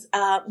auditions,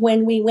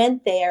 when we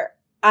went there,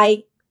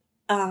 I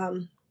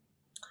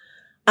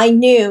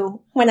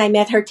knew when I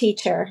met her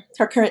teacher,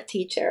 her current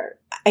teacher,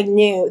 I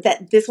knew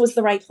that this was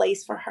the right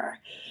place for her.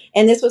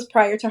 And this was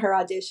prior to her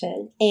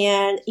audition.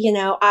 And,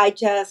 I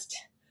just,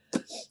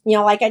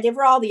 like I did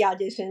for all the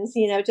auditions,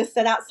 just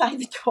sat outside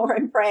the door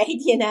and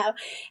prayed,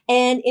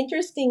 And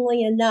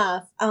interestingly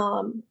enough,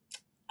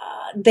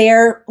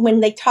 when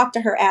they talked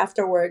to her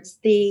afterwards,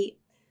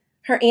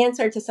 her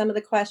answer to some of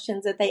the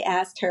questions that they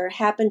asked her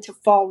happened to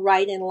fall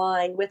right in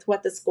line with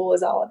what the school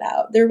is all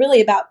about. They're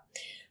really about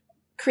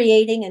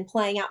creating and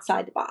playing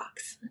outside the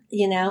box,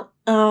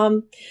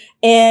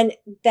 and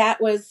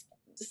that was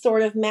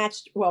sort of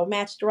matched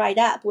right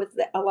up with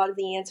a lot of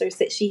the answers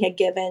that she had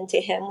given to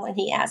him when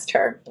he asked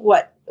her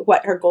what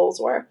her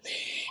goals were.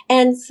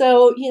 And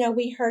so,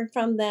 we heard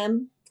from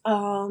them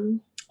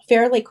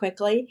fairly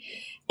quickly,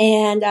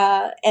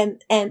 but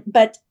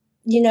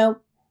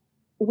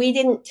we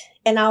didn't,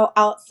 and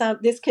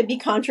this could be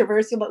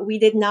controversial, but we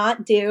did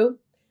not tell you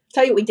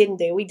what we didn't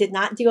do. We did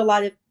not do a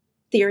lot of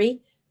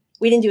theory.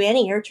 We didn't do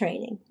any ear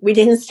training. We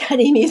didn't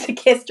study music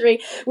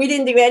history. We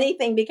didn't do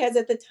anything, because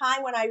at the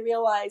time when I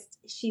realized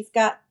she's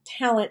got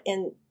talent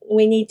and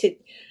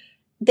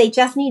they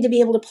just need to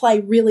be able to play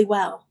really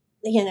well,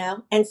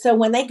 And so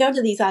when they go to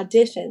these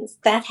auditions,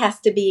 that has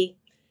to be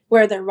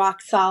where they're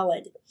rock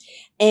solid.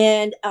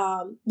 And,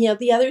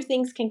 the other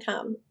things can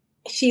come.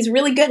 She's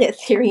really good at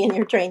theory in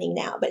her training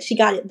now, but she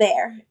got it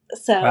there.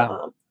 So,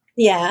 Wow.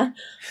 yeah.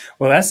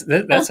 Well,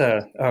 that's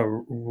a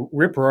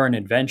rip-roaring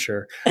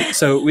adventure.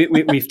 So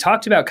we've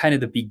talked about kind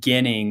of the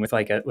beginning with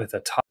with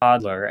a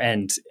toddler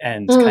and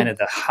kind of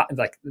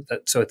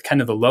so it's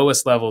kind of the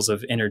lowest levels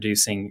of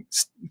introducing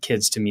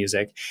kids to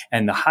music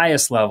and the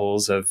highest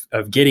levels of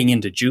getting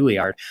into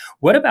Juilliard.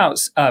 What about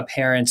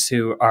parents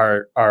who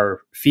are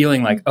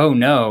feeling like, oh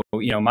no,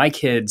 my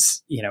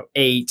kid's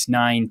 8,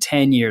 9,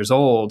 10 years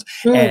old,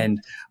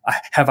 and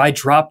have I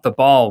dropped the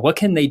ball? What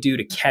can they do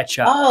to catch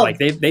up? Oh, like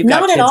they've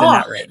got kids in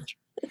that range.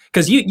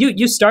 Because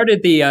you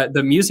started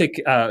the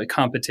music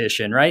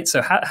competition, right?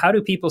 So how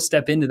do people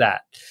step into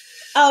that?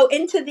 Oh,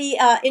 into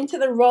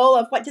the role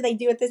of what do they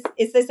do at this?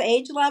 Is this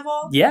age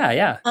level?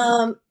 Yeah.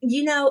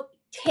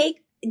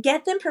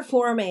 Get them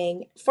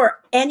performing for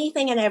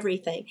anything and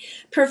everything.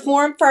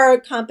 Perform for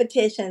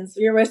competitions,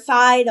 your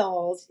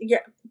recitals, your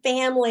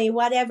family,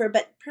 whatever,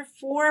 but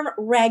perform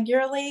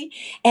regularly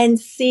and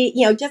see,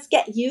 just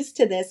get used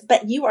to this.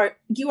 But you are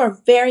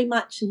very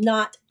much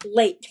not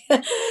late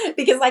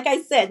because like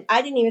I said,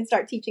 I didn't even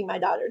start teaching my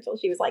daughter until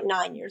she was like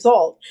 9 years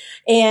old.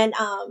 And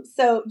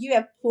so you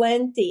have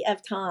plenty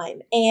of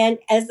time. And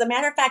as a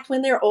matter of fact,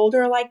 when they're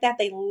older like that,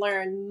 they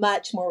learn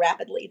much more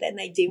rapidly than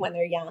they do when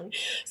they're young.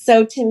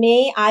 So to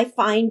me, I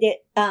find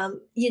it,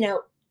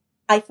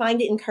 I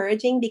find it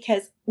encouraging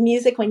because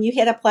music, when you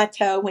hit a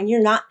plateau, when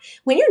you're not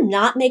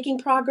making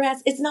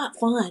progress, it's not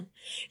fun.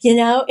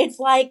 It's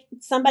like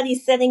somebody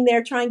sitting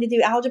there trying to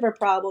do algebra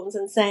problems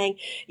and saying,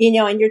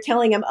 and you're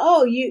telling them,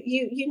 oh, you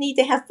need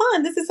to have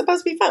fun. This is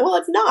supposed to be fun. Well,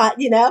 it's not,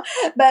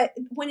 but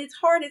when it's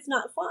hard, it's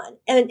not fun.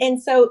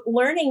 And so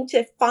learning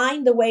to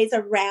find the ways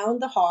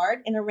around the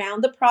hard and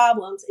around the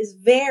problems is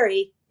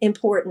very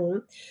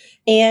important.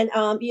 And,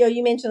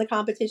 you mentioned the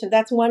competition.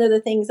 That's one of the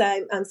things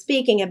I'm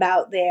speaking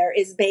about there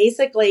is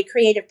basically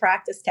creative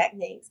practice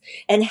techniques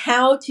and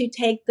how to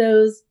take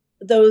those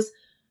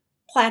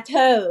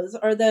plateaus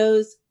or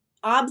those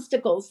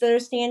obstacles that are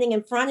standing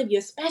in front of you,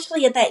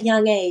 especially at that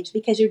young age,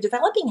 because you're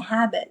developing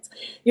habits.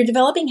 You're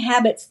developing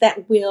habits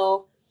that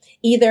will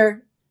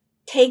either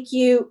take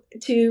you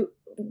to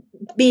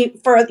be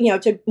for,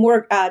 to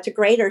more, to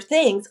greater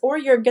things, or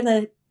you're going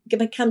to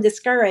become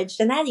discouraged,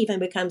 and that even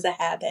becomes a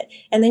habit,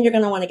 and then you're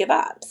going to want to give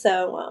up.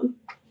 So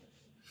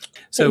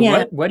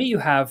yeah. What do you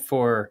have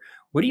for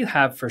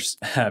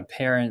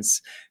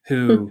parents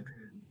who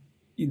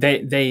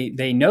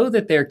they know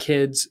that their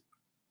kids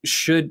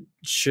should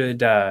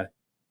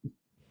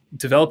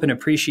develop an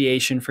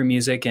appreciation for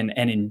music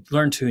and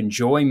learn to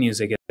enjoy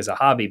music as a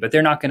hobby, but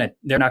they're not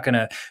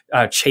gonna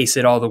chase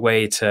it all the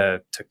way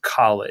to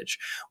college.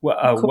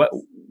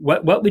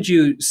 What would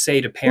you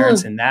say to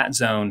parents in that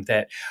zone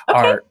that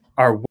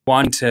are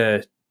wanting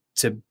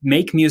to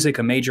make music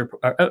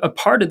a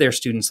part of their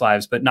students'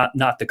 lives, but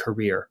not the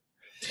career?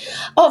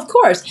 Oh, of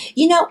course.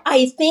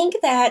 I think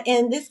that,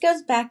 and this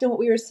goes back to what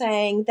we were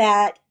saying,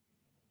 that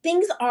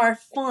things are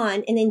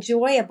fun and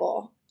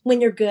enjoyable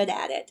when you're good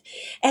at it.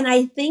 And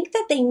I think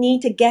that they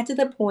need to get to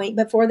the point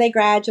before they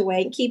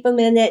graduate and keep them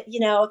in it,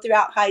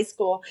 throughout high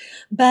school.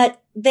 But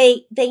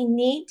they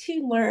need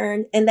to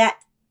learn, and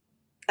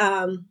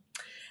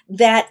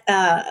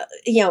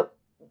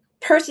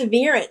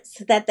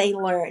perseverance that they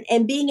learn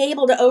and being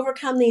able to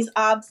overcome these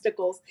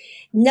obstacles,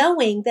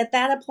 knowing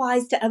that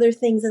applies to other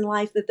things in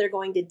life that they're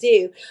going to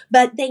do.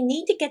 But they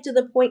need to get to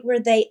the point where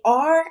they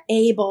are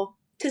able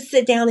to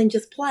sit down and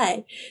just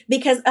play,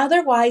 because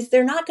otherwise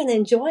they're not going to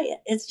enjoy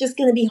it. It's just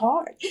going to be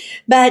hard.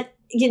 But,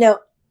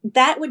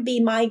 that would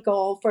be my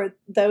goal for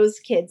those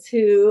kids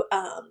who,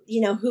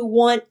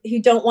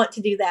 who don't want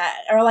to do that,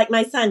 or like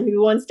my son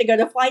who wants to go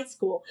to flight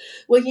school.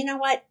 Well, you know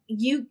what?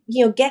 You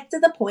get to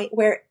the point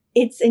where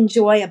it's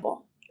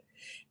enjoyable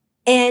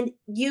and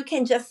you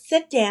can just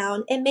sit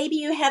down, and maybe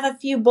you have a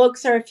few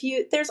books or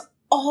there's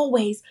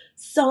always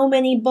so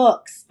many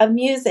books of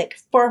music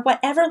for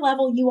whatever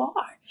level you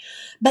are.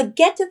 But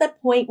get to the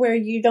point where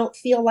you don't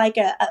feel like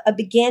a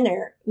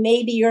beginner.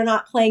 Maybe you're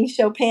not playing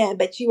Chopin,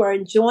 but you are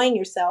enjoying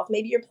yourself.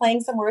 Maybe you're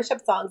playing some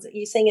worship songs that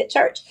you sing at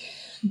church.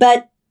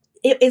 But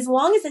as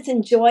long as it's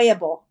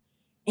enjoyable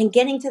and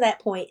getting to that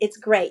point, it's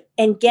great.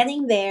 And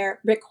getting there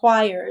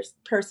requires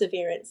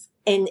perseverance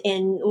and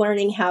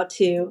learning how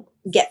to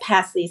get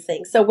past these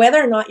things. So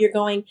whether or not you're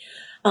going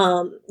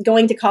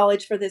to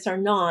college for this or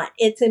not,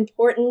 it's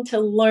important to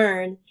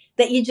learn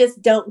that you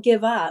just don't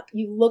give up.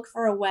 You look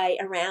for a way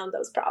around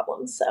those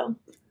problems.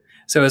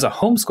 So as a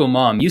homeschool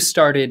mom, you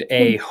started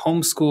a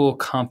homeschool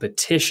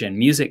competition,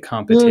 music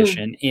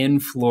competition in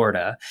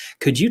Florida.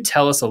 Could you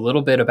tell us a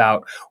little bit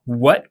about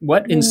what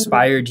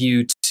inspired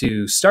you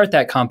to start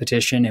that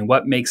competition, and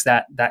what makes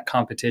that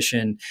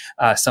competition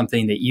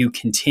something that you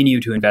continue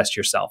to invest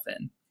yourself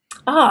in?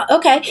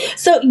 Okay.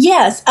 So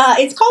yes,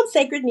 it's called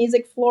Sacred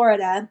Music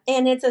Florida,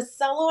 and it's a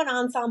solo and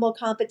ensemble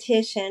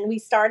competition. We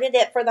started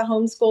it for the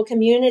homeschool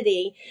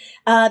community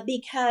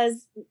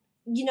because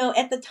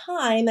at the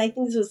time, I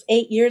think this was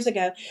 8 years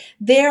ago,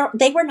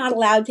 they were not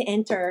allowed to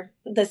enter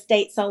the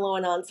state solo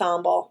and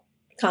ensemble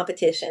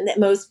competition that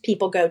most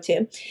people go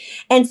to.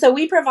 And so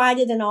we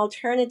provided an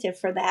alternative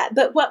for that.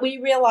 But what we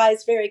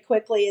realized very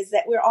quickly is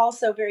that we're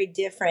also very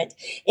different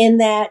in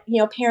that,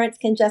 parents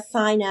can just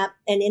sign up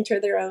and enter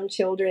their own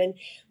children,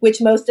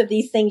 which most of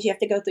these things you have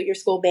to go through your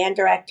school band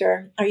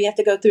director, or you have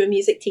to go through a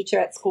music teacher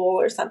at school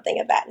or something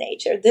of that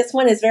nature. This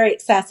one is very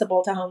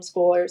accessible to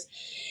homeschoolers.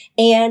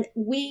 And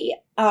we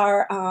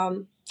are,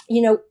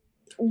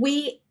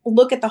 we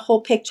look at the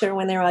whole picture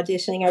when they're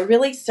auditioning. I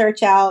really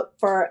search out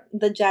for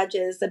the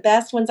judges, the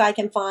best ones I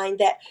can find,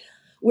 that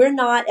we're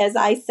not, as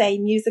I say,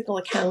 musical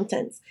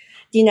accountants.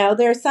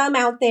 There are some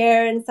out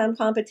there in some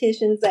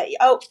competitions that,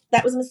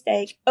 that was a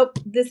mistake. Oh,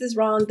 this is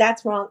wrong.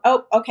 That's wrong.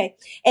 Oh, okay.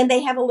 And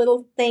they have a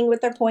little thing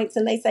with their points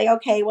and they say,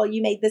 okay, well,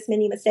 you made this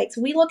many mistakes.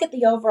 We look at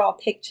the overall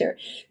picture,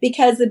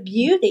 because the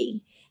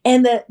beauty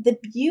and the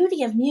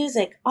beauty of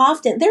music,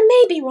 often there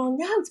may be wrong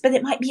notes, but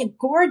it might be a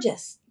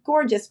gorgeous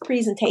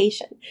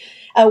presentation,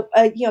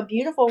 a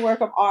beautiful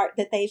work of art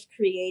that they've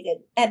created,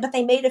 but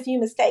they made a few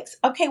mistakes.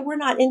 Okay, we're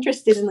not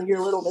interested in your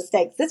little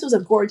mistakes. This was a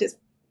gorgeous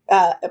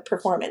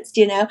performance,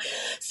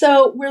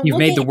 So You've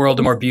made the world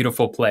a more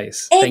beautiful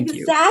place. Thank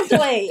you.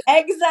 Exactly.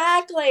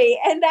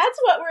 And that's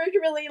what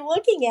we're really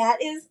looking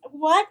at, is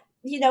what,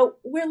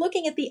 we're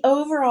looking at the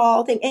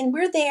overall thing, and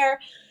we're there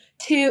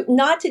to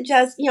not to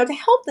just, to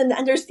help them to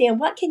understand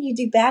what can you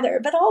do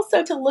better, but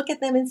also to look at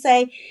them and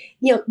say,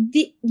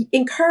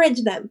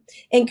 encourage them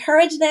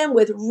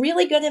with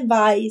really good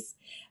advice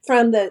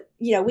from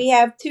we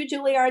have 2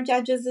 Juilliard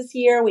judges this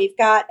year. We've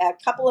got a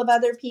couple of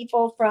other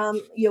people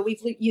from,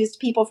 we've used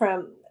people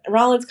from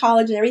Rollins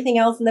College and everything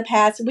else in the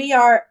past. We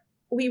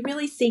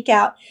really seek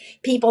out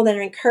people that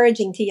are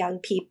encouraging to young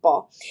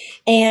people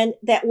and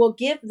that will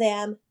give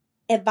them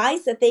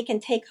advice that they can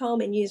take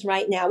home and use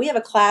right now. We have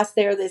a class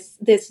there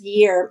this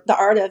year, The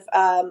Art of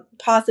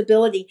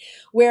Possibility,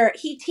 where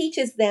he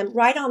teaches them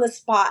right on the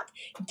spot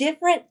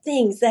different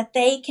things that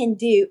they can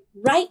do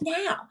right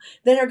now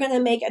that are going to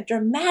make a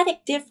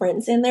dramatic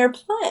difference in their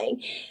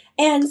playing.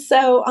 And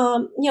so,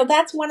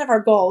 that's one of our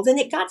goals. And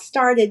it got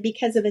started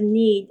because of a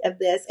need of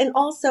this. And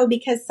also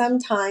because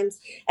sometimes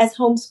as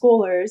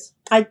homeschoolers,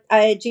 I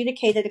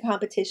adjudicated a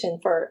competition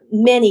for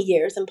many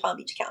years in Palm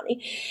Beach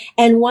County.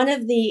 And one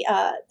of the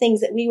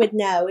things that we would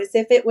know is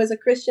if it was a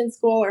Christian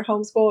school or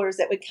homeschoolers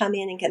that would come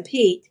in and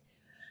compete.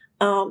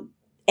 And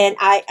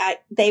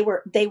they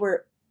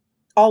were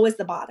always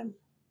the bottom.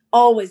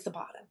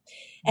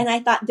 And I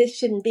thought, this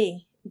shouldn't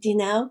be,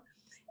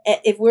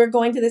 if we're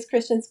going to this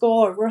Christian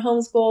school or we're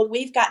homeschooled,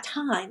 we've got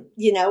time,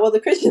 well, the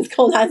Christian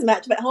school not as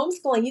much, but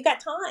homeschooling, you got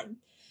time.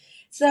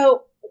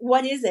 So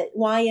what is it?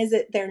 Why is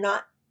it they're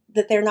not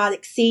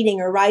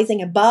exceeding or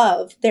rising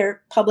above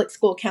their public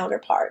school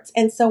counterparts?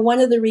 And so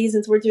one of the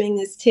reasons we're doing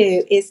this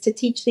too is to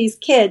teach these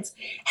kids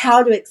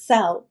how to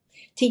excel,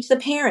 teach the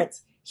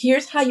parents.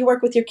 Here's how you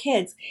work with your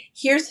kids.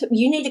 You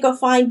need to go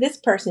find this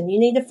person. You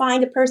need to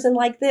find a person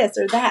like this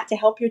or that to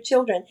help your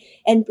children,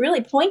 and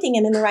really pointing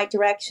them in the right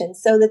direction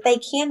so that they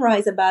can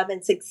rise above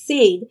and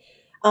succeed.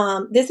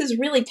 This is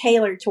really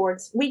tailored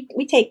towards, we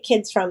take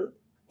kids from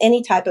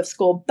any type of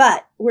school,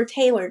 but we're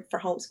tailored for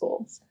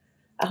homeschool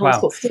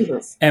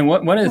students. And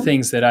one of the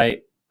things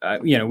that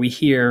we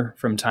hear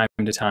from time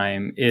to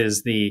time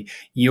is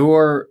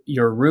you're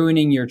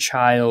ruining your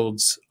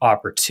child's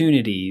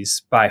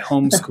opportunities by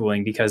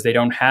homeschooling because they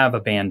don't have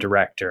a band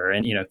director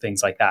and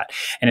things like that.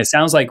 And it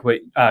sounds like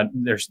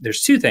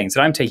there's 2 things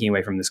that I'm taking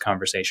away from this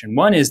conversation.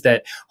 One is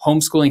that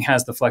homeschooling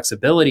has the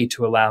flexibility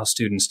to allow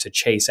students to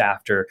chase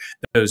after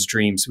those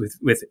dreams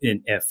with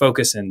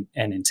focus and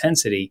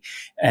intensity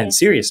and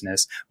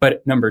seriousness.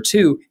 But number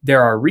 2,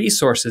 there are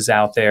resources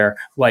out there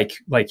like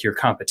your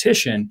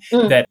competition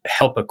that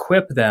help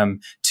equip them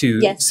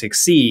to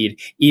succeed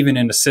even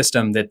in a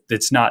system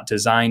that's not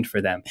designed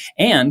for them.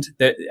 And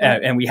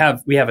and we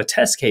have a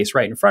test case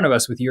right in front of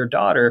us with your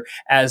daughter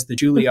as the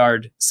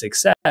Juilliard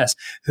success,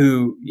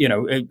 who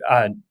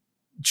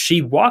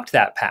she walked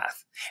that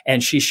path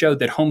and she showed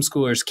that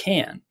homeschoolers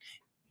can.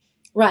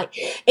 Right,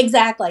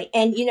 exactly.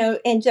 And,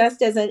 and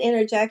just as an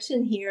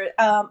interjection here,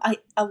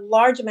 a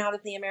large amount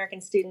of the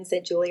American students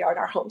at Juilliard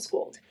are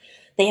homeschooled.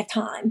 They have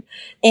time.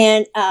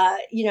 And,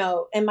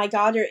 and my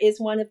daughter is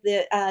one of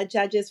the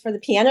judges for the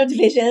piano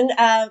division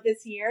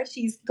this year.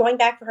 She's going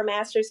back for her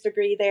master's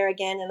degree there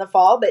again in the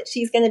fall, but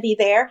she's going to be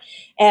there,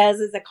 as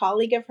is a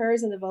colleague of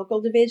hers in the vocal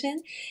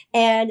division.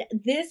 And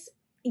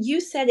you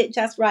said it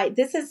just right.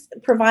 This is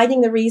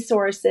providing the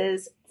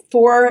resources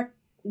for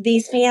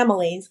these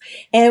families.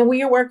 And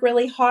we work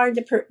really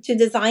hard to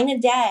design a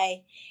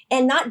day,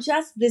 and not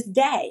just this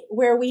day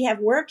where we have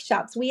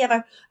workshops. We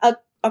have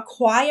a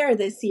choir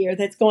this year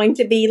that's going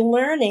to be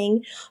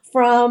learning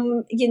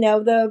from,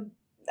 the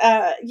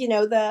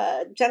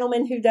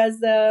gentleman who does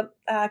the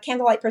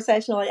candlelight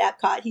processional at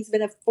Epcot. He's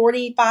been a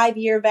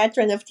 45-year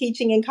veteran of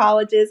teaching in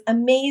colleges.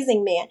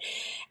 Amazing man.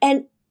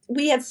 And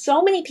we have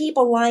so many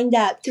people lined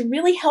up to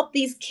really help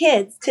these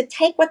kids to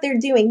take what they're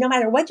doing, no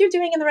matter what you're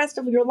doing in the rest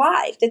of your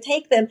life, to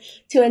take them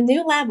to a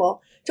new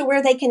level, to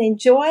where they can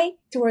enjoy,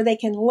 to where they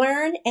can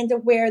learn, and to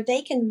where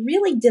they can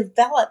really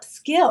develop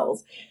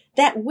skills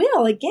that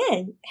will,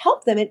 again,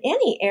 help them in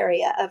any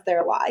area of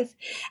their life.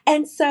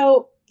 And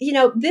so,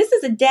 this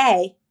is a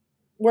day,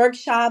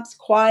 workshops,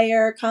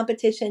 choir,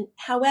 competition.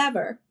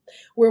 However,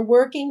 we're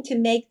working to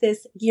make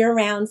this year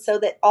round, so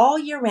that all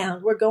year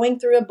round, we're going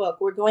through a book,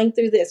 we're going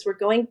through this, we're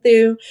going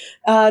through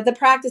the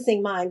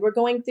practicing mind, we're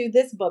going through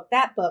this book,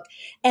 that book.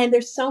 And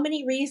there's so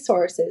many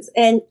resources.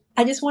 And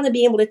I just want to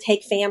be able to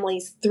take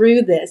families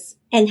through this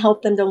and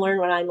help them to learn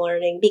what I'm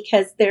learning,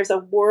 because there's a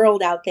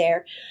world out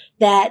there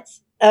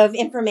of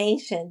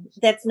information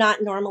that's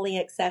not normally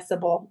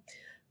accessible.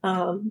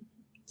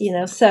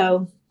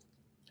 So.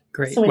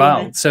 Great. So anyway.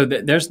 Wow. So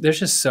there's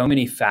just so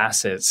many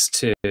facets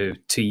to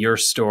your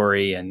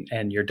story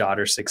and your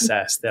daughter's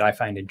success that I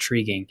find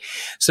intriguing.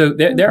 So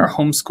there are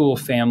homeschool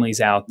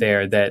families out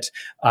there that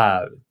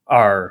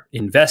are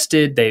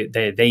invested.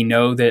 They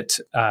know that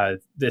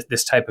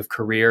this type of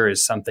career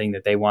is something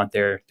that they want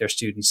their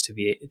students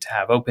to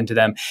have open to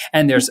them.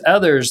 And there's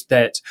others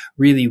that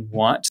really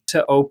want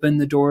to open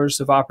the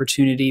doors of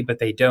opportunity, but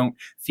they don't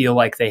feel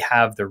like they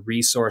have the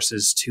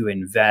resources to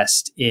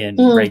invest in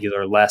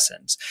regular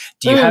lessons.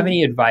 Do you have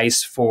any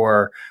advice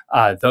for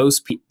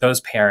those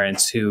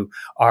parents who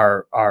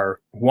are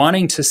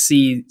wanting to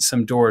see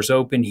some doors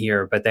open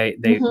here, but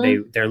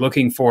they're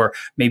looking for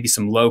maybe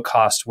some low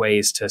cost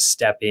ways to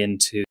step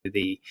into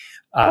the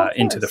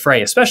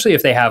fray, especially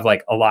if they have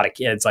like a lot of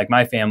kids, like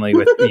my family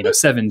with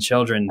 7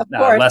 children?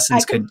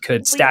 Lessons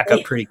could stack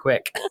up pretty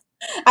quick.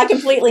 I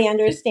completely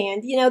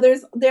understand.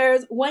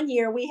 There's one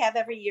year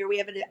every year we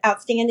have an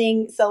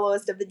outstanding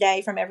soloist of the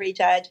day from every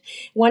judge.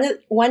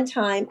 One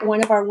time,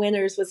 one of our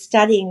winners was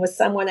studying with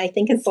someone, I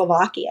think in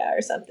Slovakia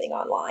or something,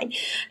 online.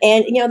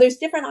 And, there's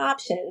different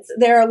options.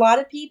 There are a lot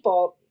of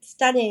people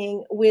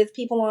studying with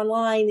people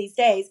online these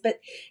days. But,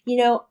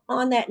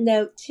 on that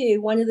note too,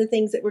 one of the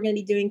things that we're going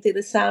to be doing through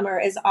the summer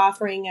is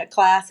offering a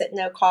class at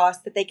no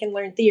cost that they can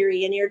learn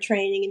theory and ear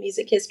training and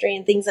music history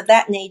and things of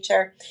that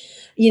nature,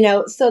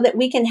 so that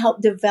we can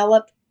help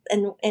develop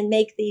and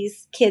make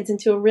these kids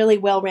into a really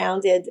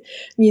well-rounded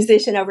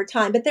musician over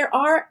time. But there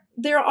are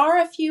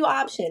a few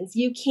options.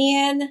 You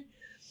can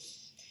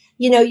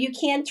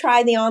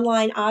try the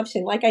online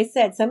option. Like I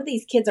said, some of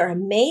these kids are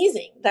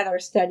amazing that are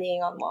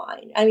studying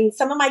online. I mean,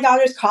 some of my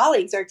daughter's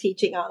colleagues are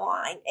teaching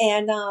online.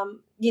 And,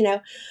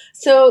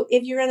 so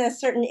if you're in a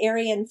certain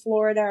area in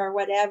Florida or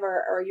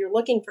whatever, or you're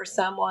looking for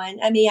someone,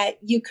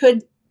 you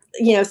could,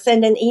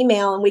 send an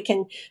email and we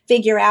can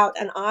figure out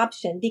an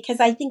option, because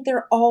I think there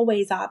are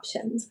always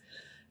options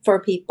for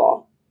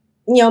people.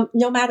 No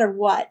matter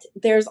what,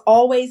 there's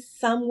always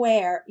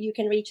somewhere you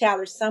can reach out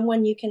or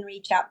someone you can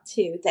reach out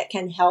to that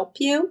can help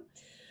you.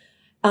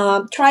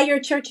 Try your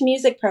church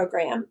music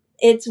program.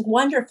 It's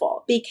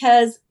wonderful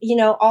because,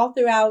 all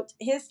throughout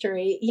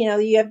history, you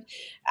have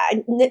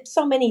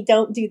so many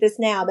don't do this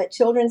now, but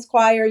children's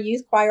choir,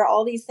 youth choir,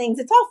 all these things,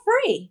 it's all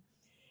free.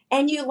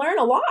 And you learn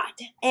a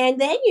lot.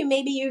 And then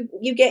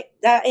you get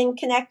in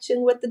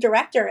connection with the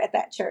director at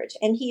that church.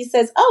 And he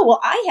says, oh, well,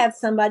 I have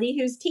somebody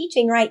who's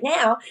teaching right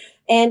now.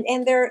 And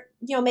they're,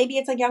 maybe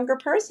it's a younger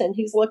person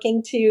who's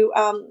looking to,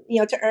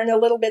 to earn a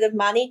little bit of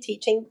money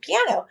teaching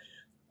piano.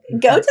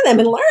 Go to them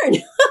and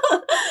learn,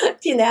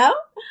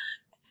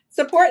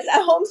 support a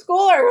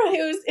homeschooler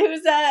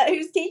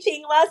who's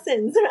teaching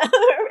lessons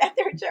at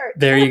their church.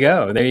 There you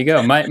go.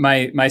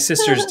 My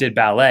sisters did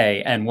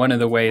ballet, and one of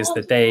the ways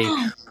that they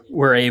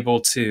were able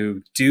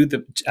to do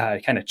the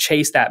kind of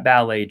chase that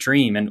ballet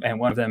dream, and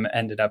one of them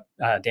ended up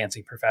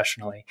dancing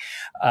professionally.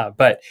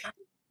 But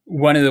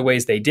one of the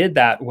ways they did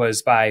that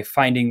was by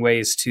finding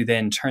ways to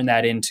then turn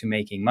that into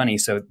making money.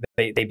 So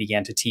they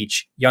began to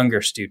teach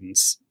younger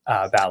students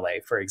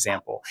ballet, for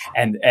example,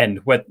 and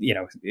what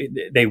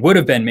they would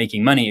have been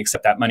making money,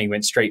 except that money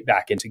went straight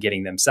back into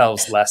getting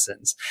themselves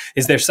lessons.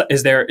 Is there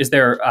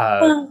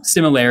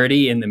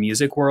similarity in the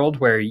music world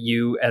where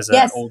you, as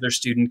an older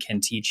student,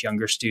 can teach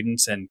younger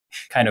students and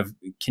kind of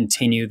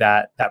continue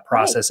that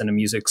process in a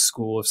music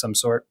school of some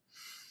sort?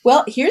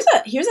 Well, here's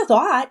a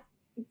thought.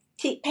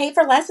 Pay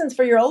for lessons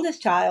for your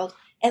oldest child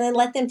and then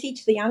let them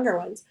teach the younger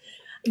ones,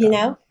 and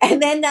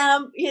then,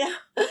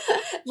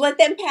 let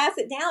them pass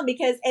it down,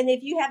 and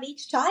if you have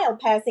each child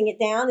passing it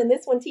down and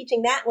this one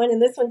teaching that one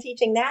and this one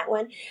teaching that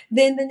one,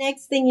 then the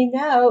next thing you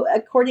know,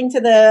 according to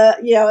the,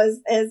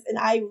 and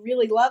I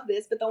really love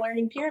this, but the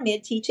learning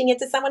pyramid, teaching it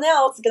to someone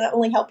else is going to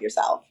only help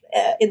yourself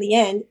in the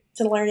end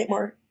to learn it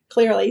more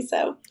clearly.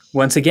 So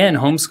once again,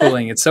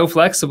 homeschooling, it's so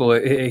flexible.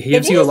 It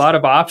gives you a lot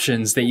of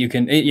options that you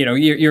can,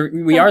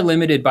 we are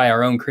limited by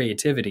our own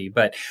creativity,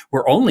 but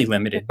we're only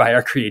limited by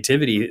our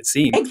creativity, it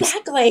seems.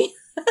 Exactly.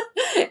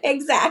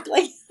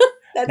 Exactly.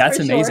 That's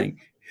amazing.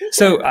 Sure.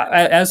 So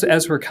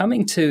as we're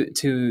coming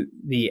to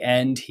the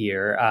end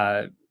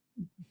here,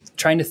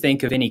 trying to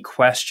think of any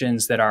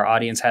questions that our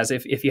audience has.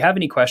 If you have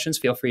any questions,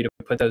 feel free to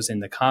put those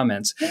in the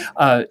comments.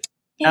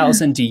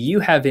 Allison, do you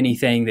have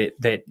anything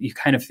that you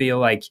kind of feel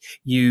like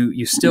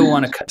you still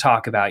want to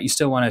talk about? You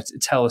still want to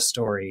tell a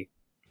story?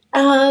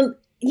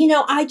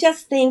 I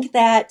just think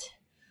that,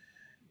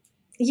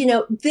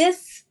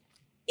 this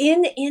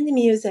in the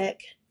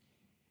music,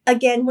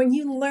 again, when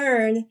you're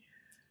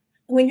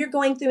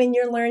going through and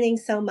you're learning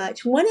so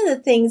much, one of the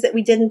things that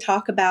we didn't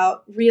talk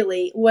about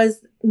really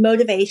was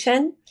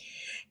motivation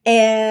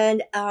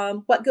and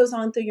what goes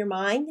on through your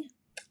mind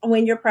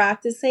when you're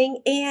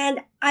practicing. And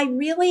I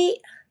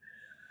really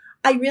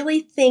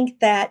think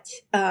that,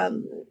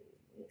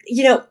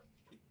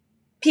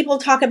 people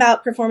talk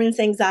about performance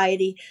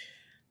anxiety,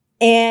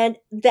 and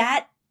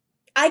that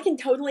I can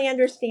totally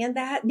understand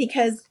that,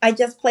 because I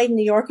just played in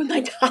New York with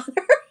my daughter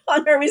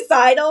on her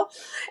recital,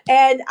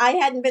 and I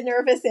hadn't been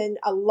nervous in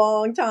a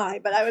long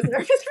time, but I was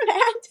nervous for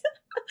that.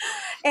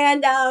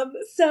 And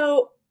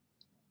so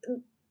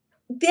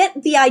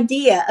the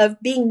idea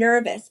of being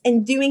nervous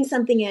and doing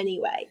something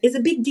anyway is a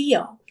big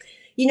deal.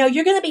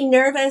 You're going to be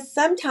nervous.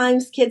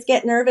 Sometimes kids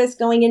get nervous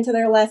going into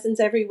their lessons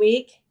every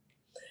week,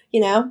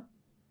 even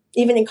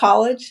in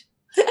college.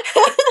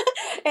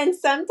 And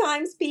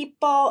sometimes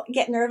people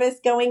get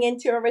nervous going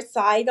into a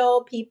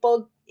recital.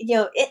 People,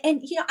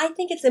 I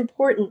think it's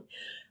important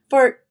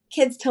for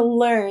kids to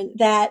learn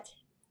that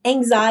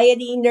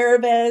anxiety,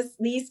 nervous,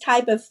 these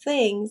type of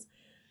things,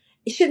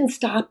 it shouldn't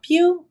stop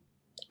you,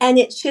 and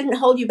it shouldn't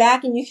hold you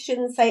back. And you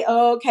shouldn't say,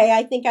 oh, okay,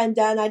 I think I'm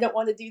done. I don't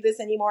want to do this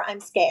anymore.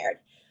 I'm scared.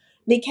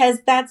 Because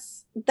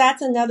that's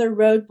another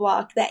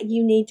roadblock that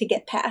you need to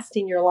get past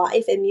in your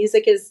life. And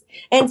music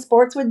and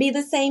sports would be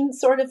the same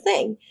sort of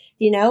thing.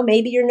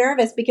 Maybe you're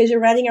nervous because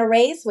you're running a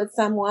race with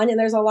someone and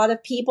there's a lot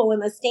of people in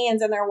the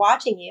stands and they're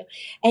watching you.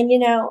 And,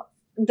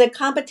 the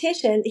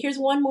competition, here's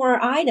one more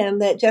item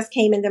that just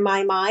came into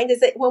my mind,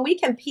 is that when we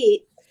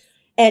compete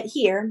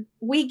here,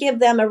 we give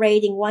them a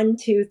rating 1,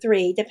 2,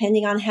 3,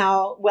 depending on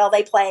how well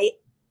they play,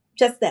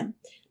 just them.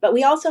 But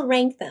we also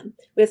rank them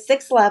with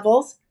 6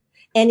 levels.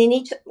 And in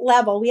each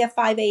level, we have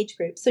 5 age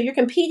groups. So you're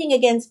competing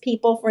against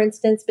people, for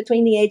instance,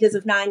 between the ages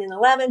of 9 and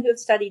 11 who have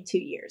studied 2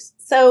 years.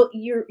 So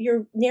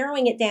you're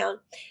narrowing it down.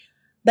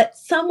 But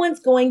someone's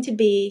going to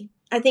be,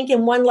 I think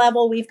in one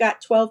level, we've got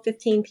 12,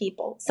 15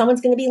 people.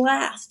 Someone's going to be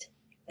last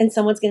and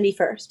someone's going to be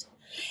first.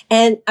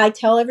 And I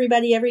tell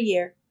everybody every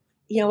year,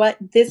 you know what?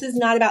 This is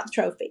not about the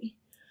trophy.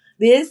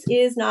 This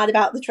is not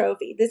about the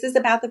trophy. This is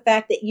about the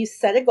fact that you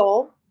set a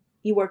goal.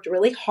 You worked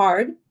really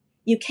hard.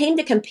 You came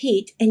to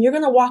compete, and you're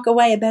going to walk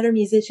away a better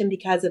musician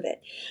because of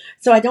it.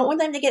 So I don't want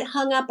them to get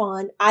hung up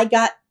on, I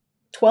got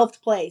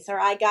 12th place,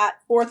 or I got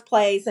 4th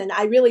place, and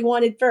I really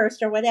wanted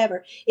first, or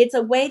whatever. It's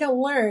a way to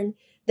learn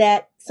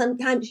that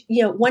sometimes,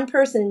 one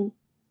person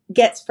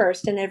gets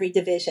first in every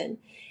division.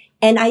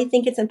 And I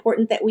think it's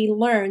important that we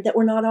learn that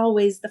we're not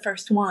always the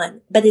first one,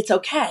 but it's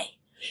okay,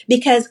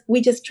 because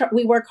we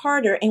work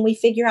harder and we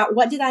figure out,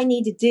 what did I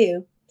need to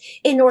do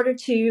in order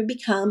to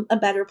become a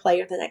better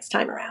player the next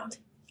time around?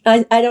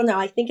 I don't know.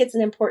 I think it's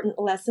an important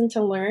lesson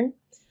to learn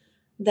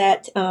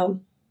that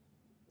sometimes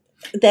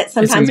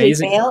we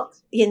fail.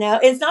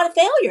 It's not a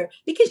failure,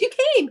 because you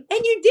came and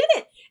you did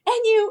it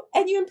and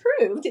you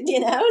improved.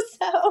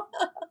 So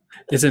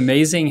it's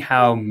amazing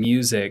how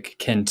music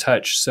can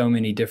touch so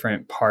many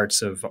different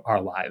parts of our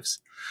lives.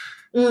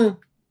 Mm.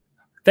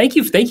 Thank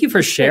you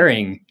for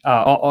sharing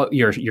all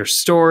your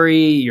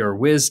story, your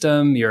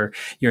wisdom, your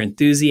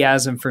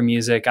enthusiasm for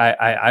music.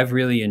 I've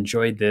really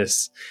enjoyed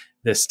this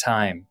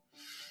time.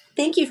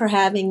 Thank you for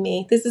having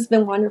me. This has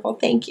been wonderful.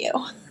 Thank you.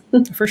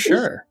 For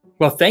sure.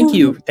 Well, thank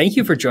you. Thank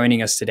you for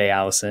joining us today,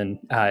 Allison.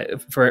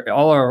 For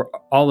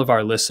all of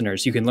our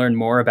listeners, you can learn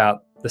more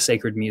about the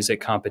Sacred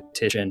Music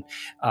Competition.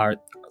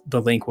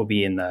 The link will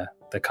be in the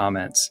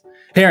comments.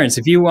 Parents,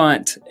 if you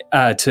want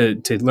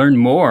to learn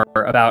more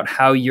about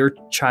how your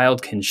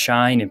child can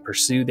shine and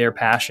pursue their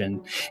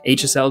passion,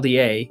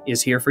 HSLDA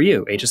is here for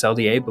you.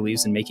 HSLDA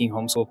believes in making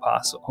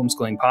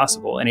homeschooling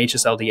possible, and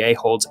HSLDA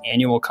holds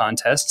annual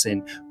contests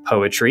in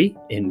poetry,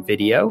 in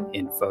video,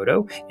 in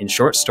photo, in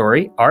short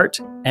story, art,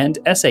 and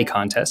essay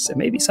contests, and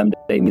maybe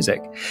someday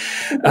music.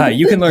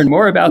 You can learn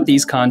more about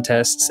these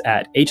contests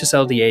at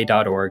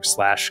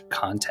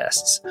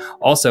hslda.org/contests.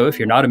 Also, if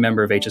you're not a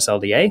member of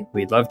HSLDA,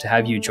 we'd love to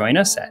have you join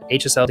us at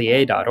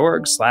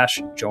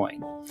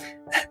hslda.org/join.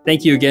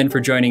 Thank you again for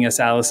joining us,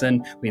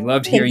 Allison. We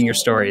loved hearing your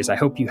stories. I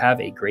hope you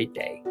have a great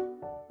day.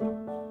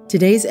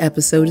 Today's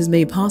episode is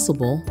made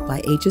possible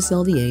by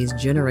HSLDA's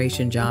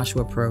Generation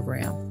Joshua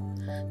program.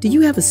 Do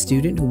you have a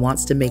student who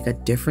wants to make a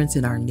difference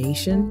in our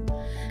nation?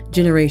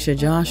 Generation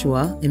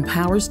Joshua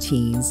empowers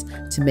teens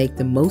to make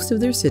the most of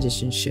their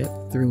citizenship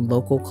through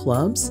local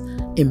clubs,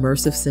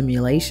 immersive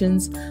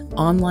simulations,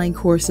 online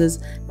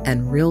courses,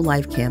 and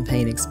real-life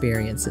campaign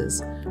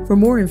experiences. For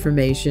more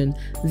information,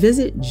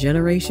 visit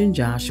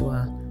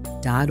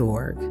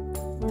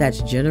generationjoshua.org.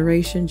 That's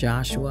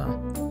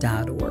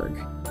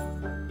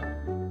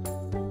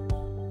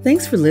generationjoshua.org.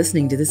 Thanks for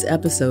listening to this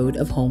episode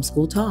of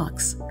Homeschool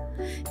Talks.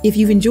 If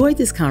you've enjoyed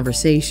this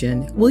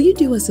conversation, will you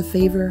do us a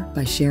favor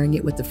by sharing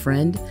it with a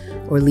friend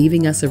or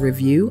leaving us a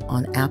review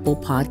on Apple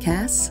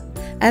Podcasts?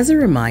 As a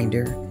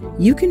reminder,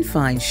 you can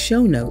find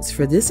show notes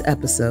for this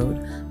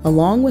episode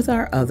along with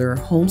our other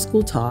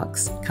Homeschool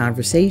Talks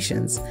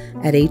conversations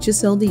at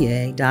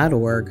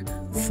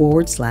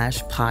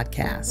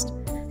hslda.org/podcast.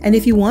 And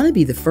if you want to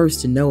be the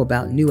first to know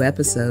about new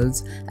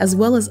episodes, as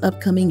well as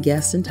upcoming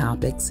guests and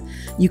topics,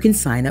 you can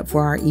sign up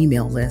for our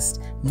email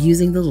list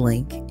using the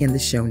link in the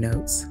show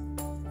notes.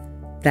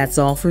 That's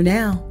all for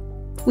now.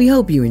 We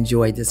hope you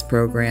enjoyed this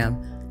program,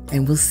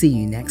 and we'll see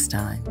you next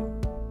time.